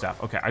the other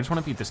stuff. Okay, I just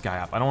wanna beat this guy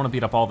up. I don't wanna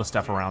beat up all the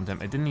stuff around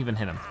him. It didn't even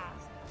hit him.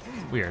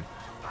 Weird.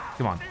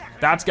 Come on,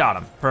 that's got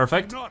him,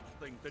 perfect. Not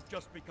think that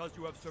just because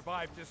you have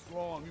survived this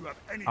long, you have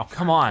any Oh,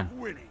 come chance on. of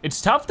winning.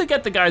 It's tough to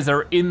get the guys that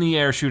are in the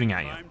air shooting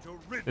at you, Time to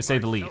rid to say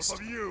the myself least.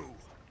 of you.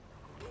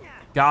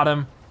 Got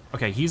him.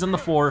 Okay, he's on the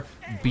floor,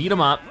 beat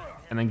him up,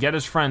 and then get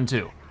his friend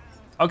too.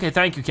 Okay,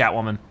 thank you,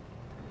 Catwoman.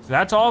 So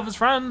that's all of his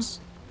friends.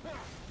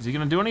 Is he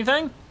gonna do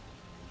anything?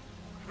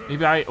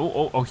 Maybe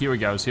oh, here he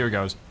goes, here he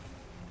goes.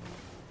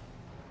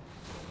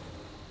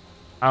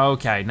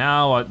 Okay,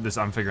 now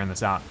I'm figuring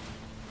this out.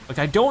 Like,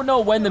 I don't know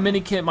when the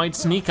mini-kit might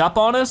sneak up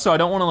on us, so I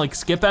don't wanna like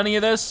skip any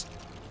of this.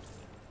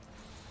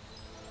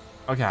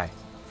 Okay.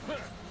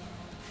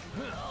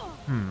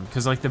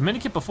 Cause like the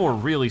mini-kit before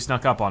really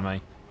snuck up on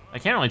me. I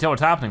can't really tell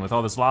what's happening with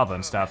all this lava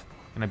and stuff.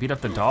 Can I beat up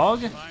the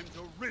dog? Time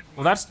to rid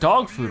Well, that's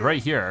dog food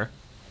right here.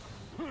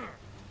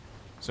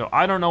 So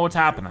I don't know what's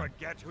happening.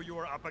 Forget who you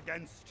are up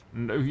against.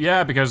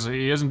 Yeah, because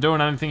he isn't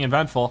doing anything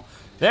eventful.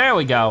 There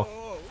we go.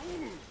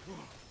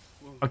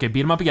 Okay,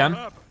 beat him up again.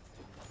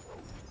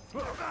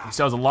 He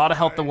still has a lot of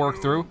health to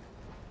work through.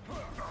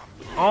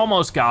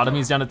 Almost got him.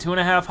 He's down to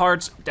 2.5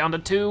 hearts, down to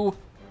 2.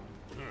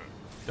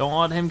 Don't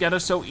let him get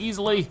us so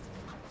easily.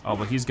 Oh,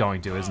 but he's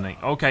going to, isn't he?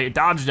 Okay,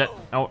 dodged it.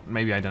 Oh,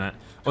 maybe I didn't.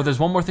 Oh, there's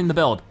one more thing to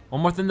build.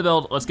 One more thing to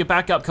build. Let's get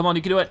back up. Come on,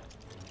 you can do it.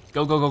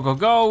 Go, go, go, go,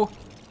 go.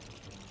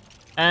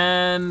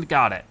 And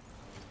got it.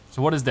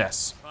 So what is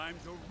this? Time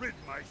to rid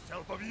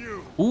myself of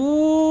you.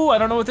 Ooh, I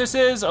don't know what this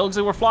is. It looks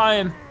like we're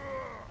flying.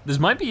 This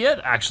might be it,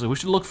 actually. We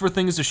should look for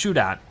things to shoot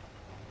at.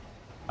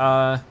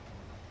 I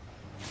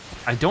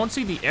don't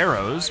see the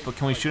arrows, but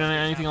can we shoot at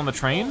anything on the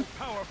train?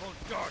 Powerful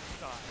dark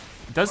side.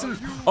 It doesn't,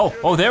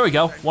 oh, there we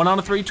go. 1 out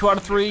of 3, 2 out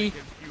of 3. Human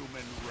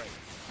race.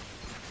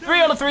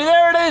 3 out of 3,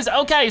 there it is.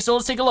 Okay, so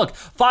let's take a look.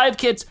 5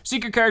 kits,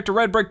 secret character,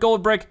 red brick,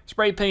 gold brick,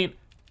 spray paint,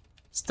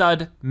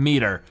 stud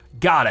meter.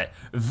 Got it.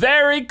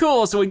 Very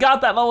cool. So we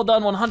got that level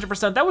done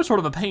 100%. That was sort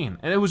of a pain.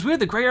 And it was weird,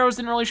 the gray arrows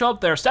didn't really show up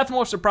there.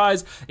 Steppenwolf's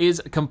surprise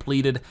is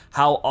completed.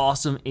 How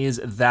awesome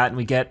is that? And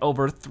we get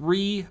over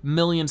 3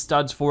 million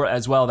studs for it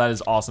as well. That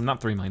is awesome.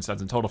 Not 3 million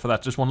studs in total for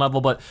that, just one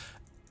level, but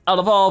out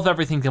of all of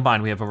everything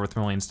combined, we have over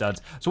 3 million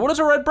studs. So what is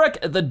a red brick?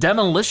 The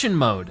demolition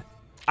mode.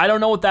 I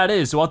don't know what that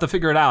is, so we'll have to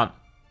figure it out.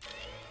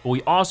 But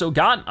we also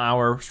got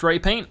our spray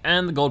paint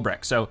and the gold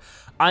brick. So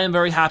I am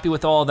very happy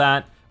with all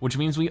that, which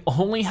means we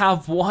only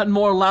have 1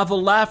 more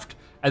level left,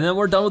 and then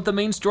we're done with the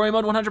main story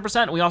mode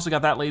 100%. We also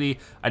got that lady.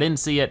 I didn't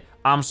see it.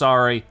 I'm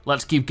sorry.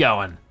 Let's keep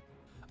going.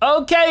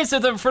 Okay,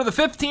 so for the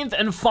 15th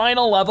and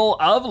final level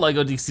of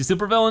LEGO DC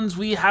Supervillains,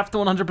 we have to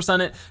 100%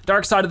 it.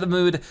 Dark Side of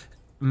the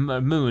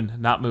Moon,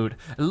 not mood.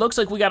 It looks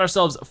like we got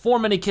ourselves 4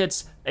 mini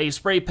kits, a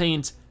spray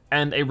paint,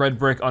 and a red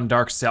brick on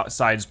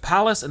Darkseid's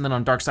Palace, and then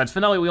on Darkseid's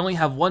Finale, we only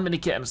have 1 mini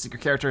kit and a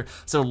secret character.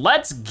 So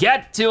let's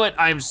get to it.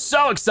 I'm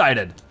so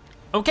excited.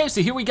 Okay,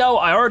 so here we go.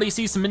 I already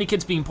see some mini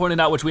kits being pointed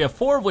out, which we have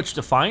 4 of which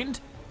to find.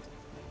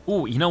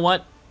 Ooh, you know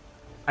what?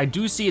 I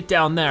do see it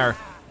down there.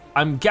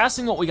 I'm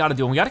guessing what we gotta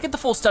do, and we gotta get the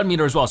full stud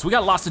meter as well, so we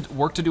got lots of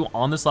work to do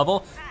on this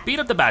level. Beat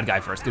up the bad guy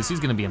first, because he's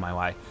gonna be in my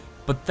way.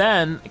 But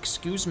then,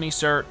 excuse me,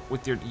 sir,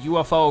 with your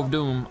UFO of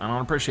doom, I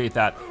don't appreciate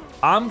that.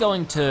 I'm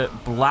going to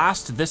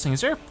blast this thing. Is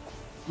there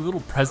a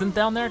little present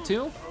down there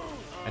too?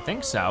 I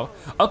think so.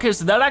 Okay,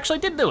 so that actually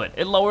did do it.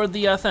 It lowered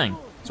the thing.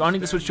 So I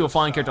need to switch to a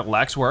flying character.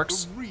 Lex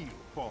works. The real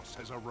boss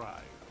has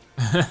arrived.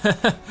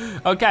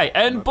 Okay,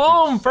 and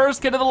boom,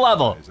 first kid of the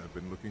level. I've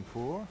been looking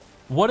for,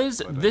 What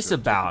is this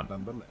about?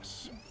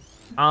 nonetheless.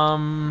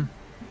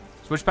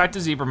 Switch back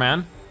to Zebra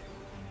Man.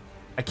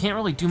 I can't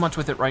really do much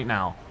with it right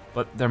now,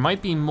 but there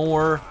might be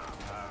more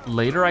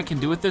later I can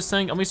do with this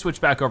thing. Let me switch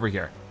back over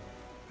here.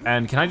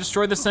 And can I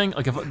destroy this thing?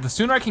 Like, the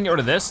sooner I can get rid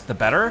of this, the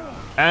better.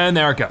 And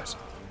there it goes,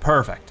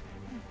 perfect.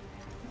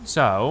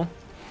 So,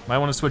 might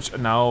wanna switch,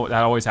 no,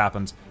 that always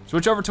happens.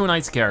 Switch over to an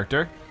ice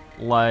character,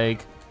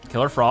 like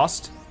Killer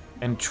Frost,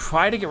 and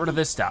try to get rid of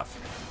this stuff.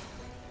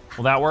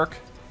 Will that work?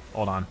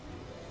 Hold on.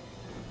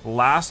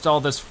 Blast all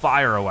this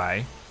fire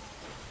away.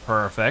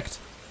 Perfect.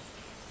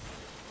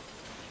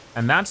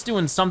 And that's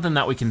doing something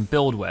that we can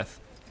build with.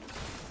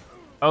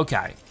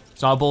 Okay,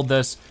 so I'll build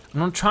this.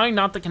 I'm trying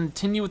not to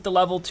continue with the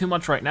level too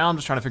much right now. I'm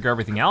just trying to figure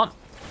everything out.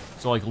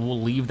 So like,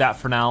 we'll leave that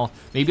for now.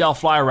 Maybe I'll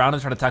fly around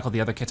and try to tackle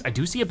the other kits. I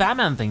do see a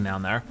Batman thing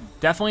down there.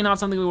 Definitely not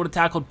something we would have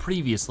tackled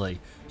previously.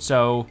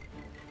 So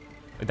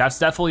that's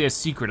definitely a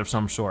secret of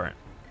some sort.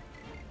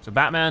 So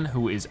Batman,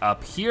 who is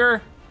up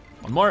here.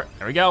 One more,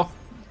 there we go.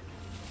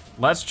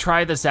 Let's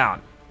try this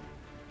out.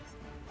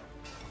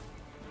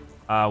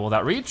 Will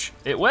that reach?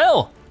 It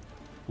will.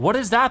 What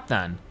is that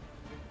then?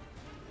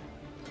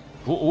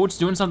 Oh, it's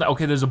doing something.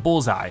 Okay, there's a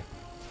bullseye.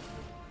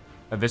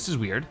 This is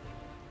weird.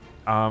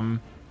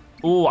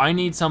 Oh, I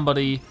need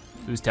somebody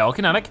who's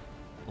telekinetic,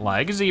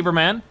 like a Zebra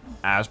Man,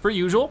 as per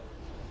usual,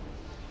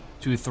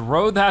 to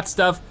throw that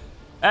stuff.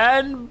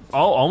 And,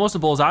 oh, almost a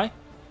bullseye.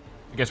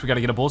 I guess we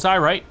gotta get a bullseye,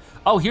 right?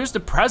 Oh, here's the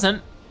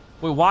present.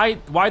 Wait,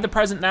 why the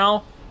present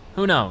now?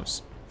 Who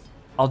knows?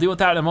 I'll deal with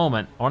that in a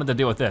moment. I wanted to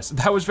deal with this.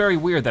 That was very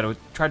weird that I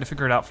tried to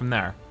figure it out from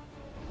there.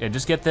 Yeah,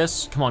 just get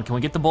this. Come on, can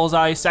we get the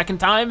bullseye second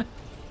time?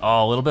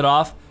 Oh, a little bit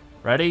off.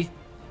 Ready?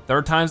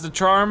 Third time's the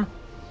charm.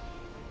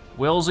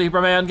 Will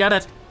Zebra Man get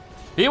it?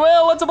 He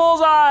will, it's a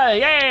bullseye,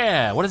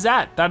 yeah! What is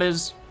that? That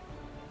is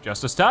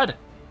just a stud.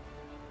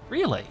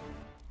 Really?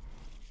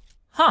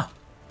 Huh,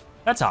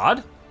 that's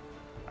odd.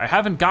 I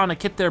haven't gotten a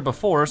kit there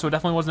before, so it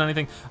definitely wasn't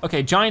anything.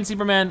 Okay, giant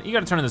Zebra Man, you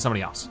gotta turn into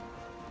somebody else.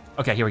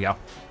 Okay, here we go.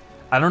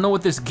 I don't know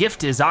what this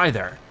gift is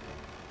either.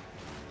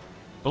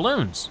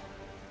 Balloons.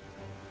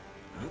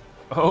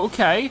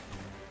 Okay.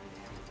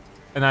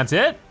 And that's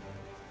it?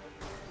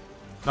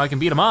 Now I can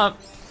beat him up.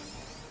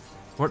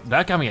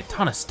 That got me a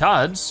ton of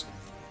studs.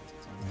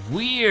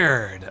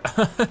 Weird.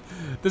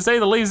 To say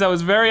the least, that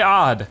was very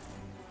odd.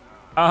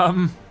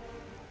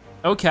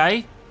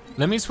 Okay.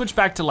 Let me switch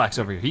back to Lex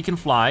over here. He can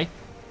fly,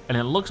 and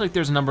it looks like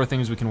there's a number of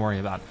things we can worry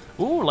about.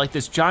 Ooh, like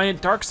this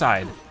giant dark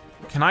side.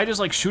 Can I just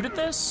like shoot at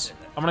this?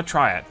 I'm gonna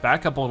try it.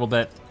 Back up a little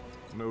bit.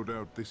 No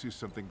doubt this is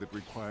something that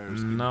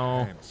requires No.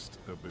 enhanced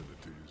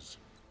abilities.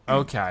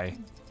 Okay.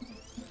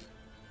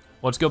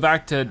 Let's go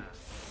back to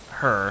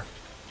her.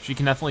 She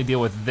can definitely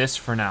deal with this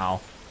for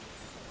now.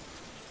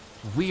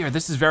 Weird,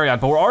 this is very odd,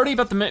 but we're already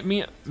about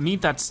to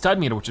meet that stud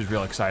meter, which is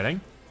real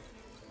exciting.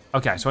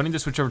 Okay, so I need to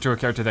switch over to a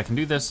character that can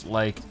do this,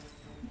 like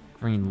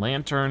Green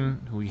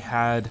Lantern, who we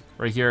had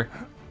right here.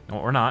 No,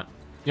 or not.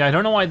 Yeah, I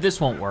don't know why this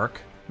won't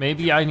work.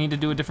 Maybe I need to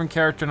do a different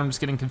character and I'm just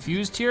getting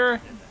confused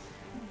here.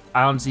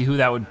 I don't see who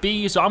that would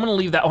be, so I'm gonna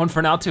leave that one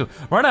for now too.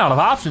 Run out of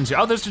options here.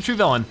 Oh, there's the true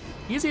villain.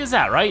 Easy as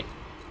that, right?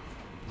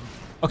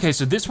 Okay,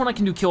 so this one I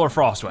can do Killer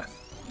Frost with.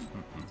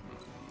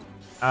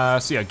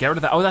 So yeah, get rid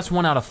of that. Oh, that's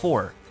 1 out of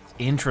 4.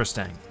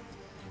 Interesting.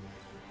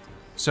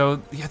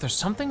 So yeah, there's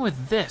something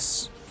with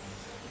this.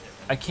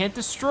 I can't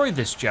destroy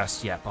this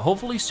just yet, but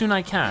hopefully soon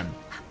I can.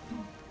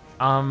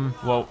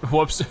 Well,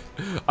 whoops.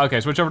 Okay,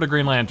 switch over to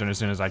Green Lantern as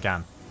soon as I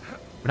can.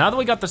 But now that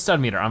we got the stud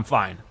meter, I'm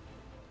fine.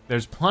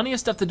 There's plenty of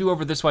stuff to do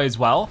over this way as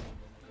well.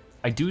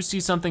 I do see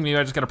something, maybe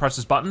I just gotta press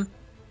this button.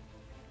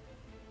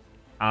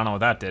 I don't know what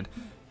that did.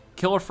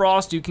 Killer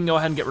Frost, you can go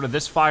ahead and get rid of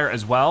this fire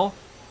as well.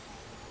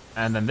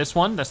 And then this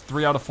one, that's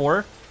 3 out of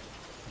 4.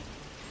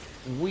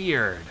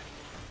 Weird.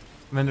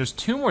 And then there's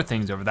 2 more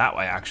things over that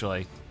way,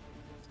 actually.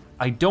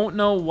 I don't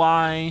know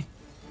why,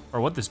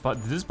 or what this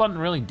button, does this button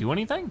really do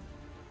anything?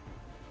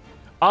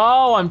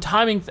 Oh, I'm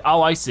timing,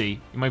 oh, I see.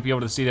 You might be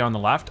able to see there on the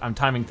left. I'm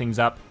timing things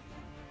up.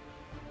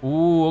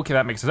 Ooh, okay,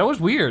 that makes sense. That was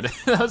weird.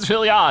 That was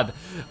really odd.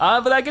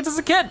 But that gets us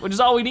a kit, which is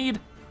all we need.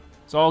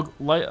 So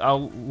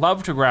I'll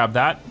love to grab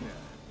that.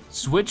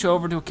 Switch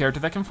over to a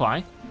character that can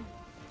fly.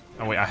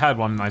 Oh wait, I had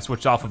one and I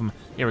switched off of him.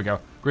 Here we go.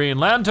 Green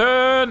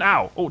Lantern,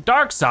 ow. Oh,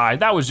 dark side,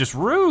 that was just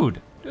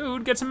rude.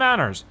 Dude, get some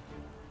manners.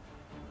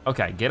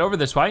 Okay, get over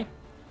this way.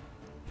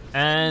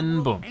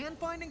 And boom. And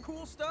finding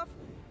cool stuff?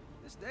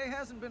 This day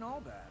hasn't been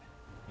all bad.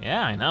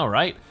 Yeah, I know,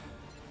 right?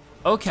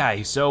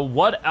 Okay, so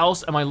what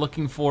else am I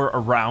looking for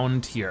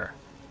around here?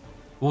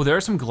 Well,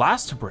 there's some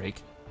glass to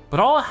break, but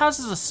all it has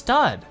is a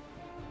stud.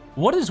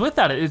 What is with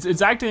that?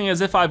 It's acting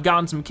as if I've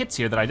gotten some kits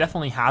here that I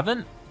definitely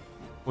haven't,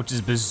 which is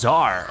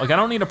bizarre. Like, I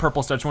don't need a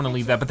purple stud, so I wanna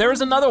leave that, but there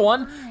is another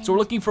one, so we're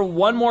looking for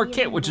one more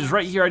kit, which is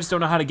right here. I just don't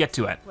know how to get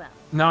to it.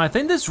 Now, I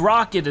think this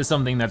rocket is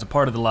something that's a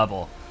part of the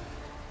level,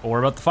 but we're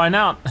about to find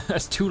out.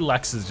 As 2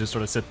 Lexes just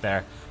sort of sit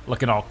there,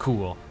 looking all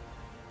cool.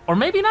 Or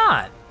maybe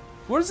not.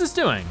 What is this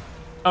doing?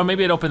 Oh,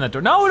 maybe it opened that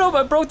door. No,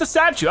 it broke the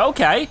statue,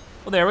 okay.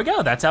 Well, there we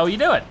go, that's how you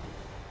do it.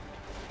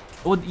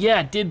 Well, yeah,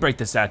 it did break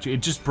the statue.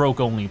 It just broke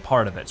only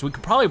part of it. So we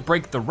could probably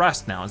break the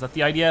rest now. Is that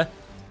the idea?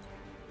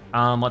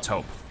 Let's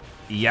hope.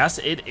 Yes,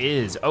 it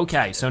is.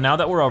 Okay, so now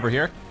that we're over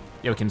here,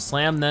 yeah, we can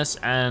slam this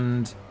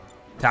and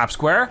tap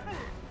square.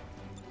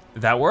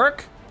 Did that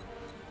work?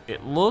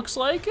 It looks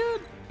like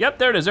it. Yep,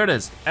 there it is, there it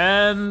is.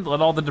 And let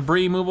all the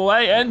debris move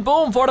away, and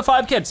boom, 4 to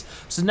 5 kits.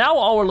 So now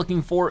all we're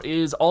looking for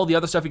is all the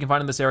other stuff you can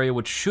find in this area,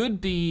 which should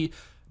be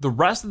the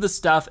rest of the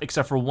stuff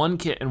except for 1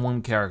 kit and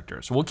 1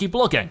 character. So we'll keep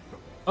looking.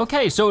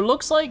 Okay, so it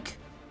looks like,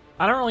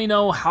 I don't really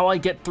know how I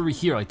get through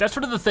here. Like, that's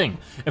sort of the thing.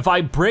 If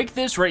I break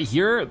this right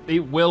here,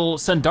 it will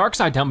send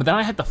Darkseid down, but then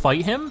I have to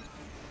fight him.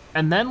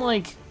 And then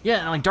like,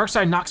 yeah, like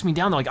Darkseid knocks me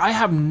down. Like, I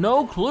have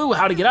no clue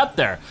how to get up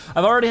there.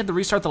 I've already had to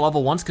restart the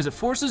level once because it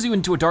forces you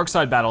into a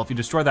Darkseid battle if you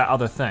destroy that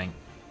other thing.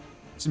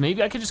 So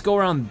maybe I could just go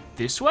around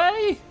this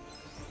way?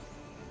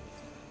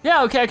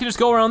 Yeah, okay, I can just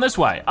go around this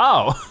way.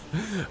 Oh,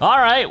 all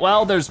right,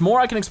 well, there's more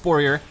I can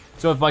explore here.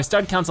 So if my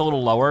stud count's a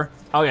little lower,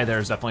 oh yeah,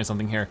 there's definitely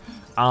something here.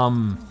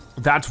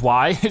 That's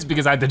why, it's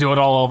because I had to do it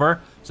all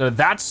over. So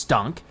that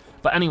stunk.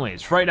 But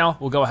anyways, right now,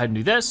 we'll go ahead and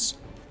do this,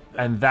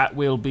 and that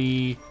will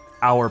be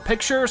our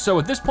picture. So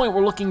at this point,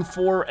 we're looking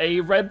for a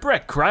red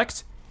brick,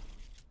 correct?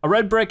 A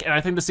red brick, and I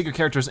think the secret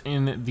character's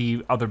in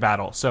the other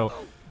battle. So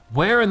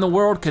where in the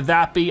world could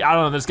that be? I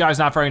don't know, this guy's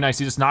not very nice.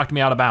 He just knocked me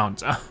out of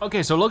bounds.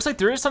 Okay, so it looks like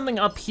there is something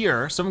up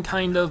here, some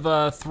kind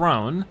of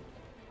throne.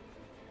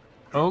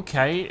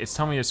 Okay, it's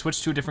telling me to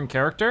switch to a different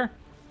character.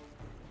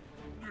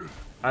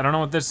 I don't know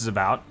what this is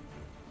about.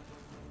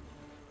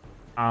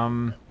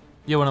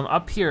 Yeah, when I'm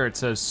up here, it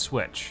says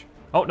switch.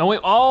 Oh, no, wait,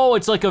 oh,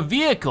 it's like a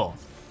vehicle.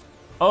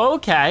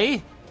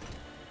 Okay.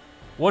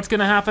 What's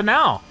gonna happen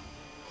now?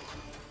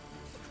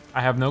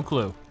 I have no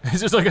clue. Is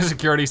this like a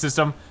security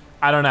system?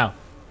 I don't know.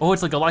 Oh,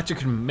 it's like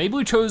electric. Maybe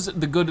we chose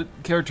the good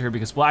character here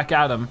because Black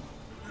Adam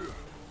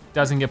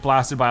doesn't get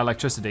blasted by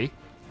electricity.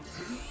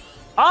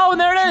 Oh, and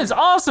there it is,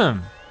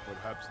 awesome.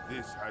 Perhaps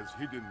this has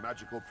hidden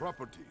magical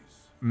properties.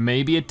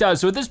 Maybe it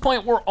does. So at this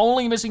point, we're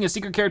only missing a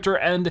secret character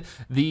and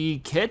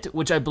the kit,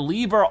 which I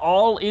believe are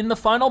all in the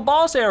final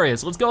boss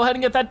areas. Let's go ahead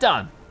and get that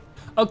done.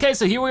 Okay,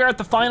 so here we are at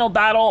the final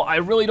battle. I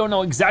really don't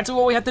know exactly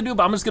what we have to do,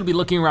 but I'm just gonna be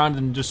looking around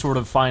and just sort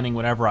of finding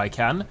whatever I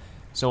can.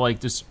 So like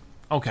just,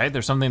 okay,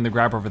 there's something to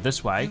grab over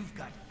this way.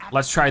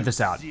 Let's try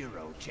this out.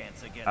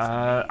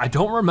 I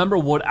don't remember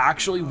what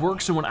actually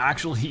works and what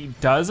actually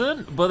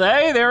doesn't, but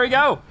hey, there we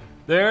go.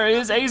 There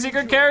is a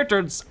secret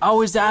character.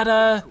 Oh, is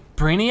that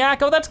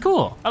Brainiac? Oh, that's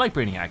cool. I like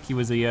Brainiac. He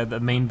was the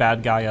main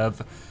bad guy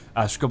of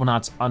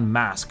Scribblenauts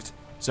Unmasked.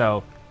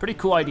 So, pretty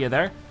cool idea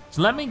there.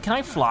 So can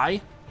I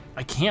fly?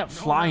 I can't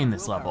fly in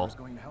this level.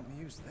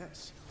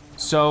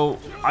 So,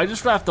 I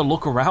just have to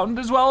look around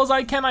as well as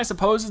I can, I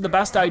suppose is the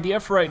best idea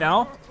for right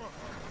now.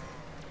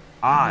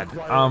 Odd,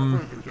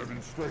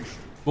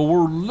 but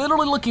we're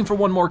literally looking for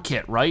one more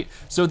kit, right?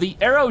 So the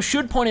arrow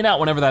should point it out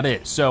whenever that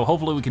is. So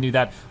hopefully we can do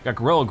that. We got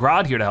Gorilla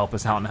Grodd here to help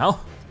us out now.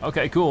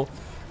 Okay, cool.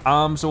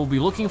 So we'll be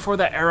looking for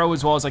that arrow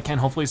as well as I can.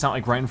 Hopefully it's not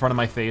like right in front of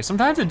my face.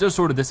 Sometimes it does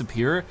sort of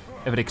disappear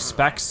if it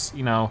expects,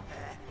 you know,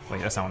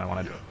 wait, that's not what I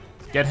wanted.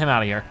 Get him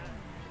out of here.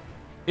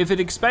 If it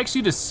expects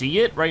you to see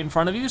it right in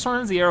front of you,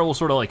 sometimes the arrow will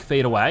sort of like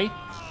fade away.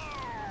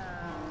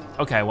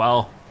 Okay,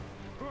 well,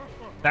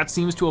 that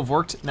seems to have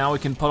worked. Now we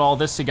can put all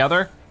this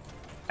together.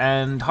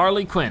 And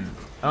Harley Quinn.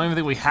 I don't even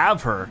think we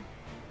have her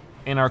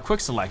in our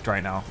quick select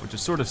right now, which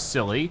is sort of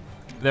silly.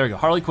 There we go,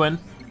 Harley Quinn.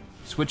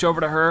 Switch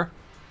over to her.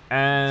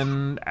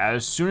 And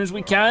as soon as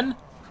we can,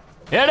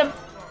 hit him.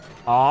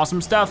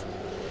 Awesome stuff.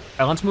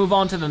 And let's move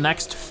on to the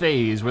next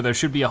phase where there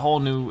should be a whole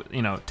new,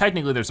 you know,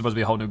 technically there's supposed to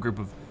be a whole new group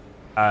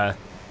of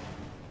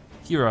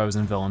heroes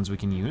and villains we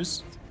can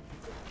use.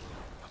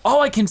 Oh,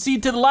 I can see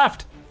to the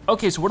left.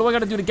 Okay, so what do I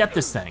gotta do to get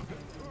this thing?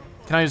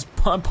 Can I just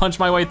punch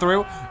my way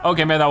through?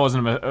 Okay, man, that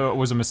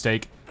was a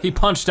mistake. He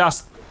punched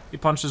us. He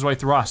punched his way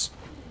through us.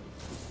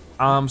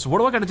 So what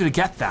do I gotta do to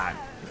get that?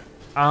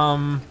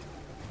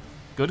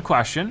 Good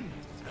question.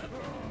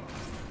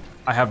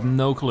 I have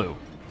no clue.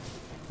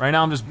 Right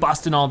now I'm just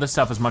busting all this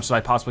stuff as much as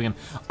I possibly can.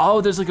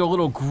 Oh, there's like a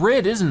little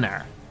grid, isn't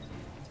there?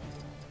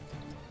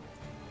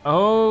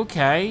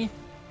 Okay.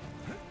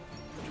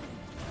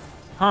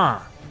 Huh.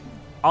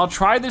 I'll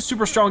try this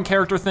super strong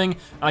character thing,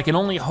 and I can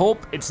only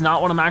hope it's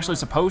not what I'm actually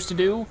supposed to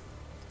do.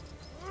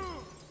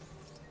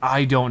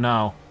 I don't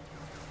know.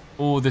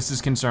 Oh, this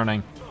is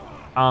concerning.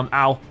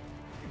 Ow.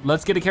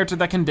 Let's get a character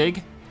that can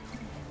dig.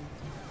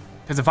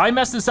 Because if I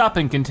mess this up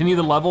and continue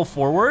the level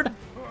forward,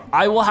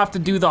 I will have to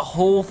do the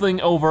whole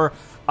thing over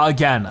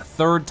again, a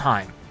third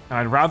time. And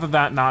I'd rather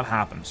that not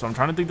happen. So I'm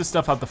trying to dig this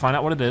stuff up to find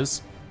out what it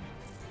is.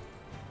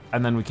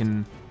 And then we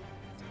can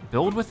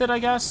build with it, I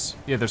guess?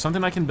 Yeah, there's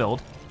something I can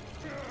build.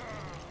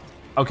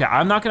 Okay,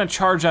 I'm not gonna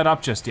charge that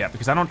up just yet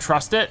because I don't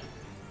trust it.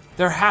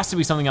 There has to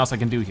be something else I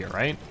can do here,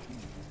 right?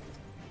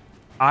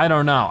 I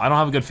don't know, I don't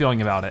have a good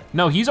feeling about it.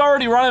 No, he's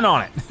already running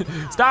on it.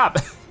 Stop.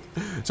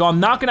 So I'm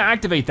not gonna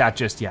activate that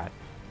just yet.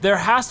 There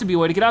has to be a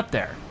way to get up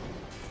there.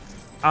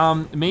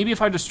 Maybe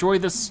if I destroy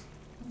this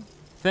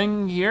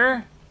thing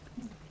here?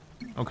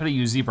 I could've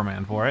used Zebra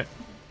Man for it.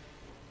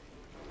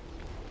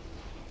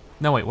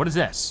 No, wait, what is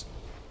this?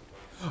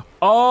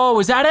 Oh,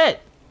 is that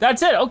it?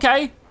 That's it,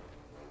 okay.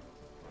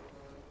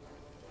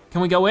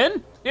 Can we go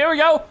in? Here we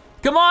go,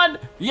 come on,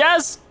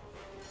 yes.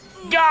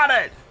 Got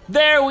it,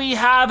 there we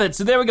have it.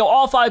 So there we go,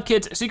 all 5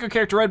 kits, secret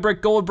character, red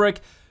brick, gold brick.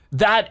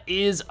 That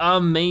is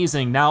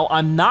amazing. Now,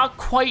 I'm not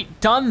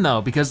quite done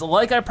though, because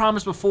like I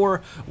promised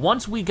before,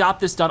 once we got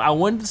this done, I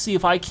wanted to see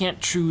if I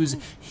can't choose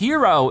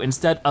hero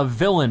instead of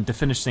villain to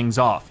finish things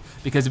off.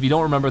 Because if you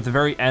don't remember, at the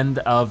very end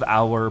of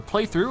our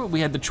playthrough, we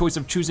had the choice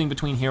of choosing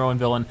between hero and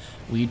villain.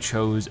 We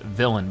chose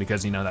villain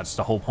because, you know, that's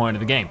the whole point of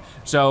the game.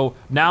 So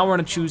now we're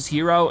gonna choose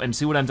hero and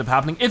see what ends up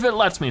happening, if it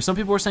lets me. Some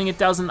people are saying it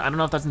doesn't. I don't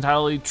know if that's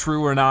entirely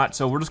true or not,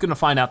 so we're just gonna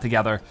find out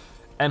together.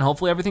 And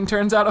hopefully everything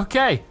turns out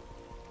okay.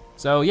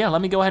 So yeah,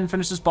 let me go ahead and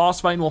finish this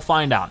boss fight and we'll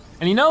find out.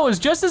 And you know, it's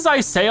just as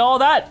I say all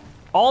that,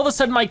 all of a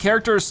sudden my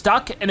character is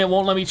stuck and it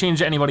won't let me change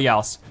to anybody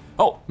else.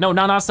 Oh, no,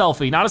 not a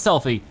selfie, not a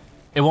selfie.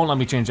 It won't let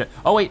me change it.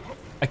 Oh wait,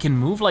 I can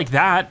move like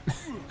that.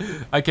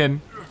 I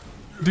can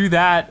do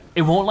that.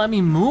 It won't let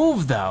me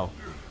move though.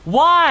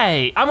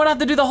 Why? I'm gonna have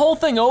to do the whole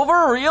thing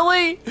over,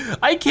 really?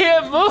 I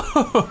can't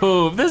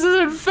move, this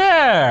isn't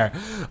fair.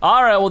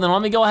 All right, well then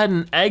let me go ahead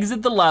and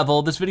exit the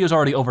level. This video's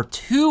already over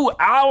 2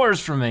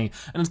 hours for me,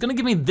 and it's gonna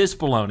give me this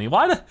baloney.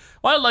 Why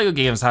do LEGO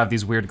games have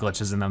these weird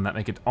glitches in them that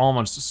make it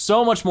almost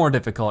so much more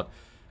difficult?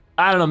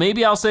 I don't know,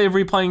 maybe I'll save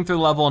replaying through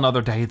the level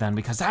another day then,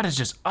 because that is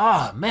just,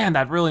 oh man,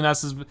 that really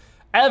messes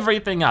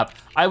everything up.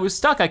 I was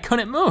stuck, I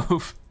couldn't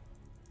move.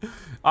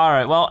 All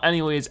right, well,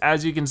 anyways,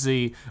 as you can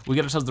see, we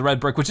get ourselves the red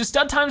brick, which is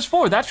stud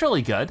 ×4, that's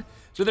really good.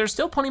 So there's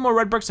still plenty more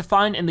red bricks to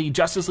find in the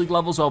Justice League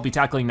levels I'll be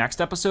tackling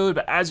next episode,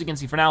 but as you can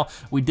see for now,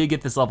 we did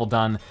get this level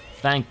done,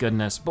 thank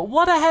goodness. But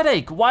what a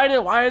headache,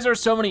 why is there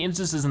so many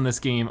instances in this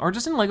game, or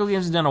just in LEGO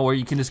games in general, where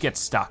you can just get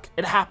stuck?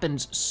 It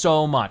happens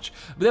so much.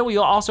 But then we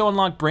also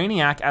unlock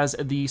Brainiac as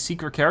the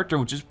secret character,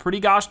 which is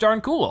pretty gosh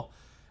darn cool.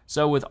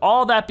 So with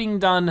all that being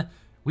done,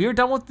 we are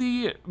done with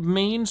the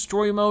main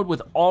story mode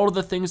with all of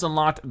the things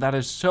unlocked. That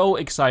is so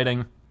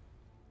exciting.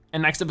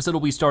 And next episode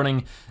we'll be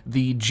starting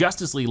the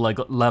Justice League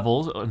LEGO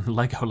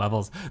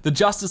levels, the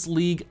Justice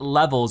League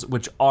levels,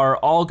 which are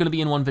all gonna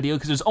be in one video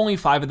because there's only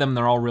 5 of them and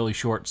they're all really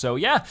short. So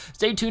yeah,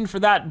 stay tuned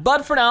for that.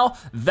 But for now,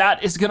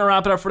 that is gonna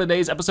wrap it up for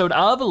today's episode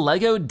of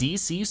LEGO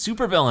DC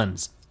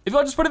Supervillains. If you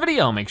watched this part of the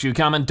video, make sure you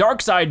comment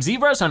Dark Side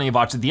Zebra so you've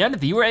watched at the end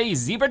if you were a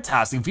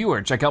Zebra-tastic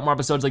viewer. Check out more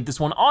episodes like this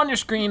one on your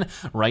screen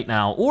right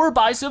now, or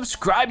by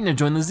subscribing to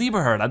join the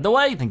Zebra Herd. Either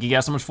way, thank you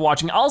guys so much for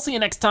watching. I'll see you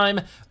next time.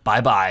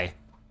 Bye-bye.